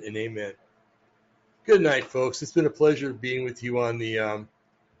 amen and amen. Good night, folks. It's been a pleasure being with you on the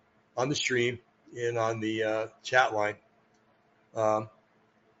stream and on the chat line. I'll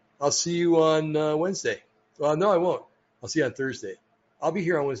see you on Wednesday. Well, no, I won't. I'll see you on Thursday. I'll be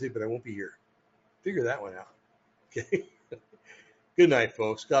here on Wednesday, but I won't be here. Figure that one out. Okay. Good night,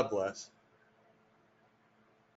 folks. God bless.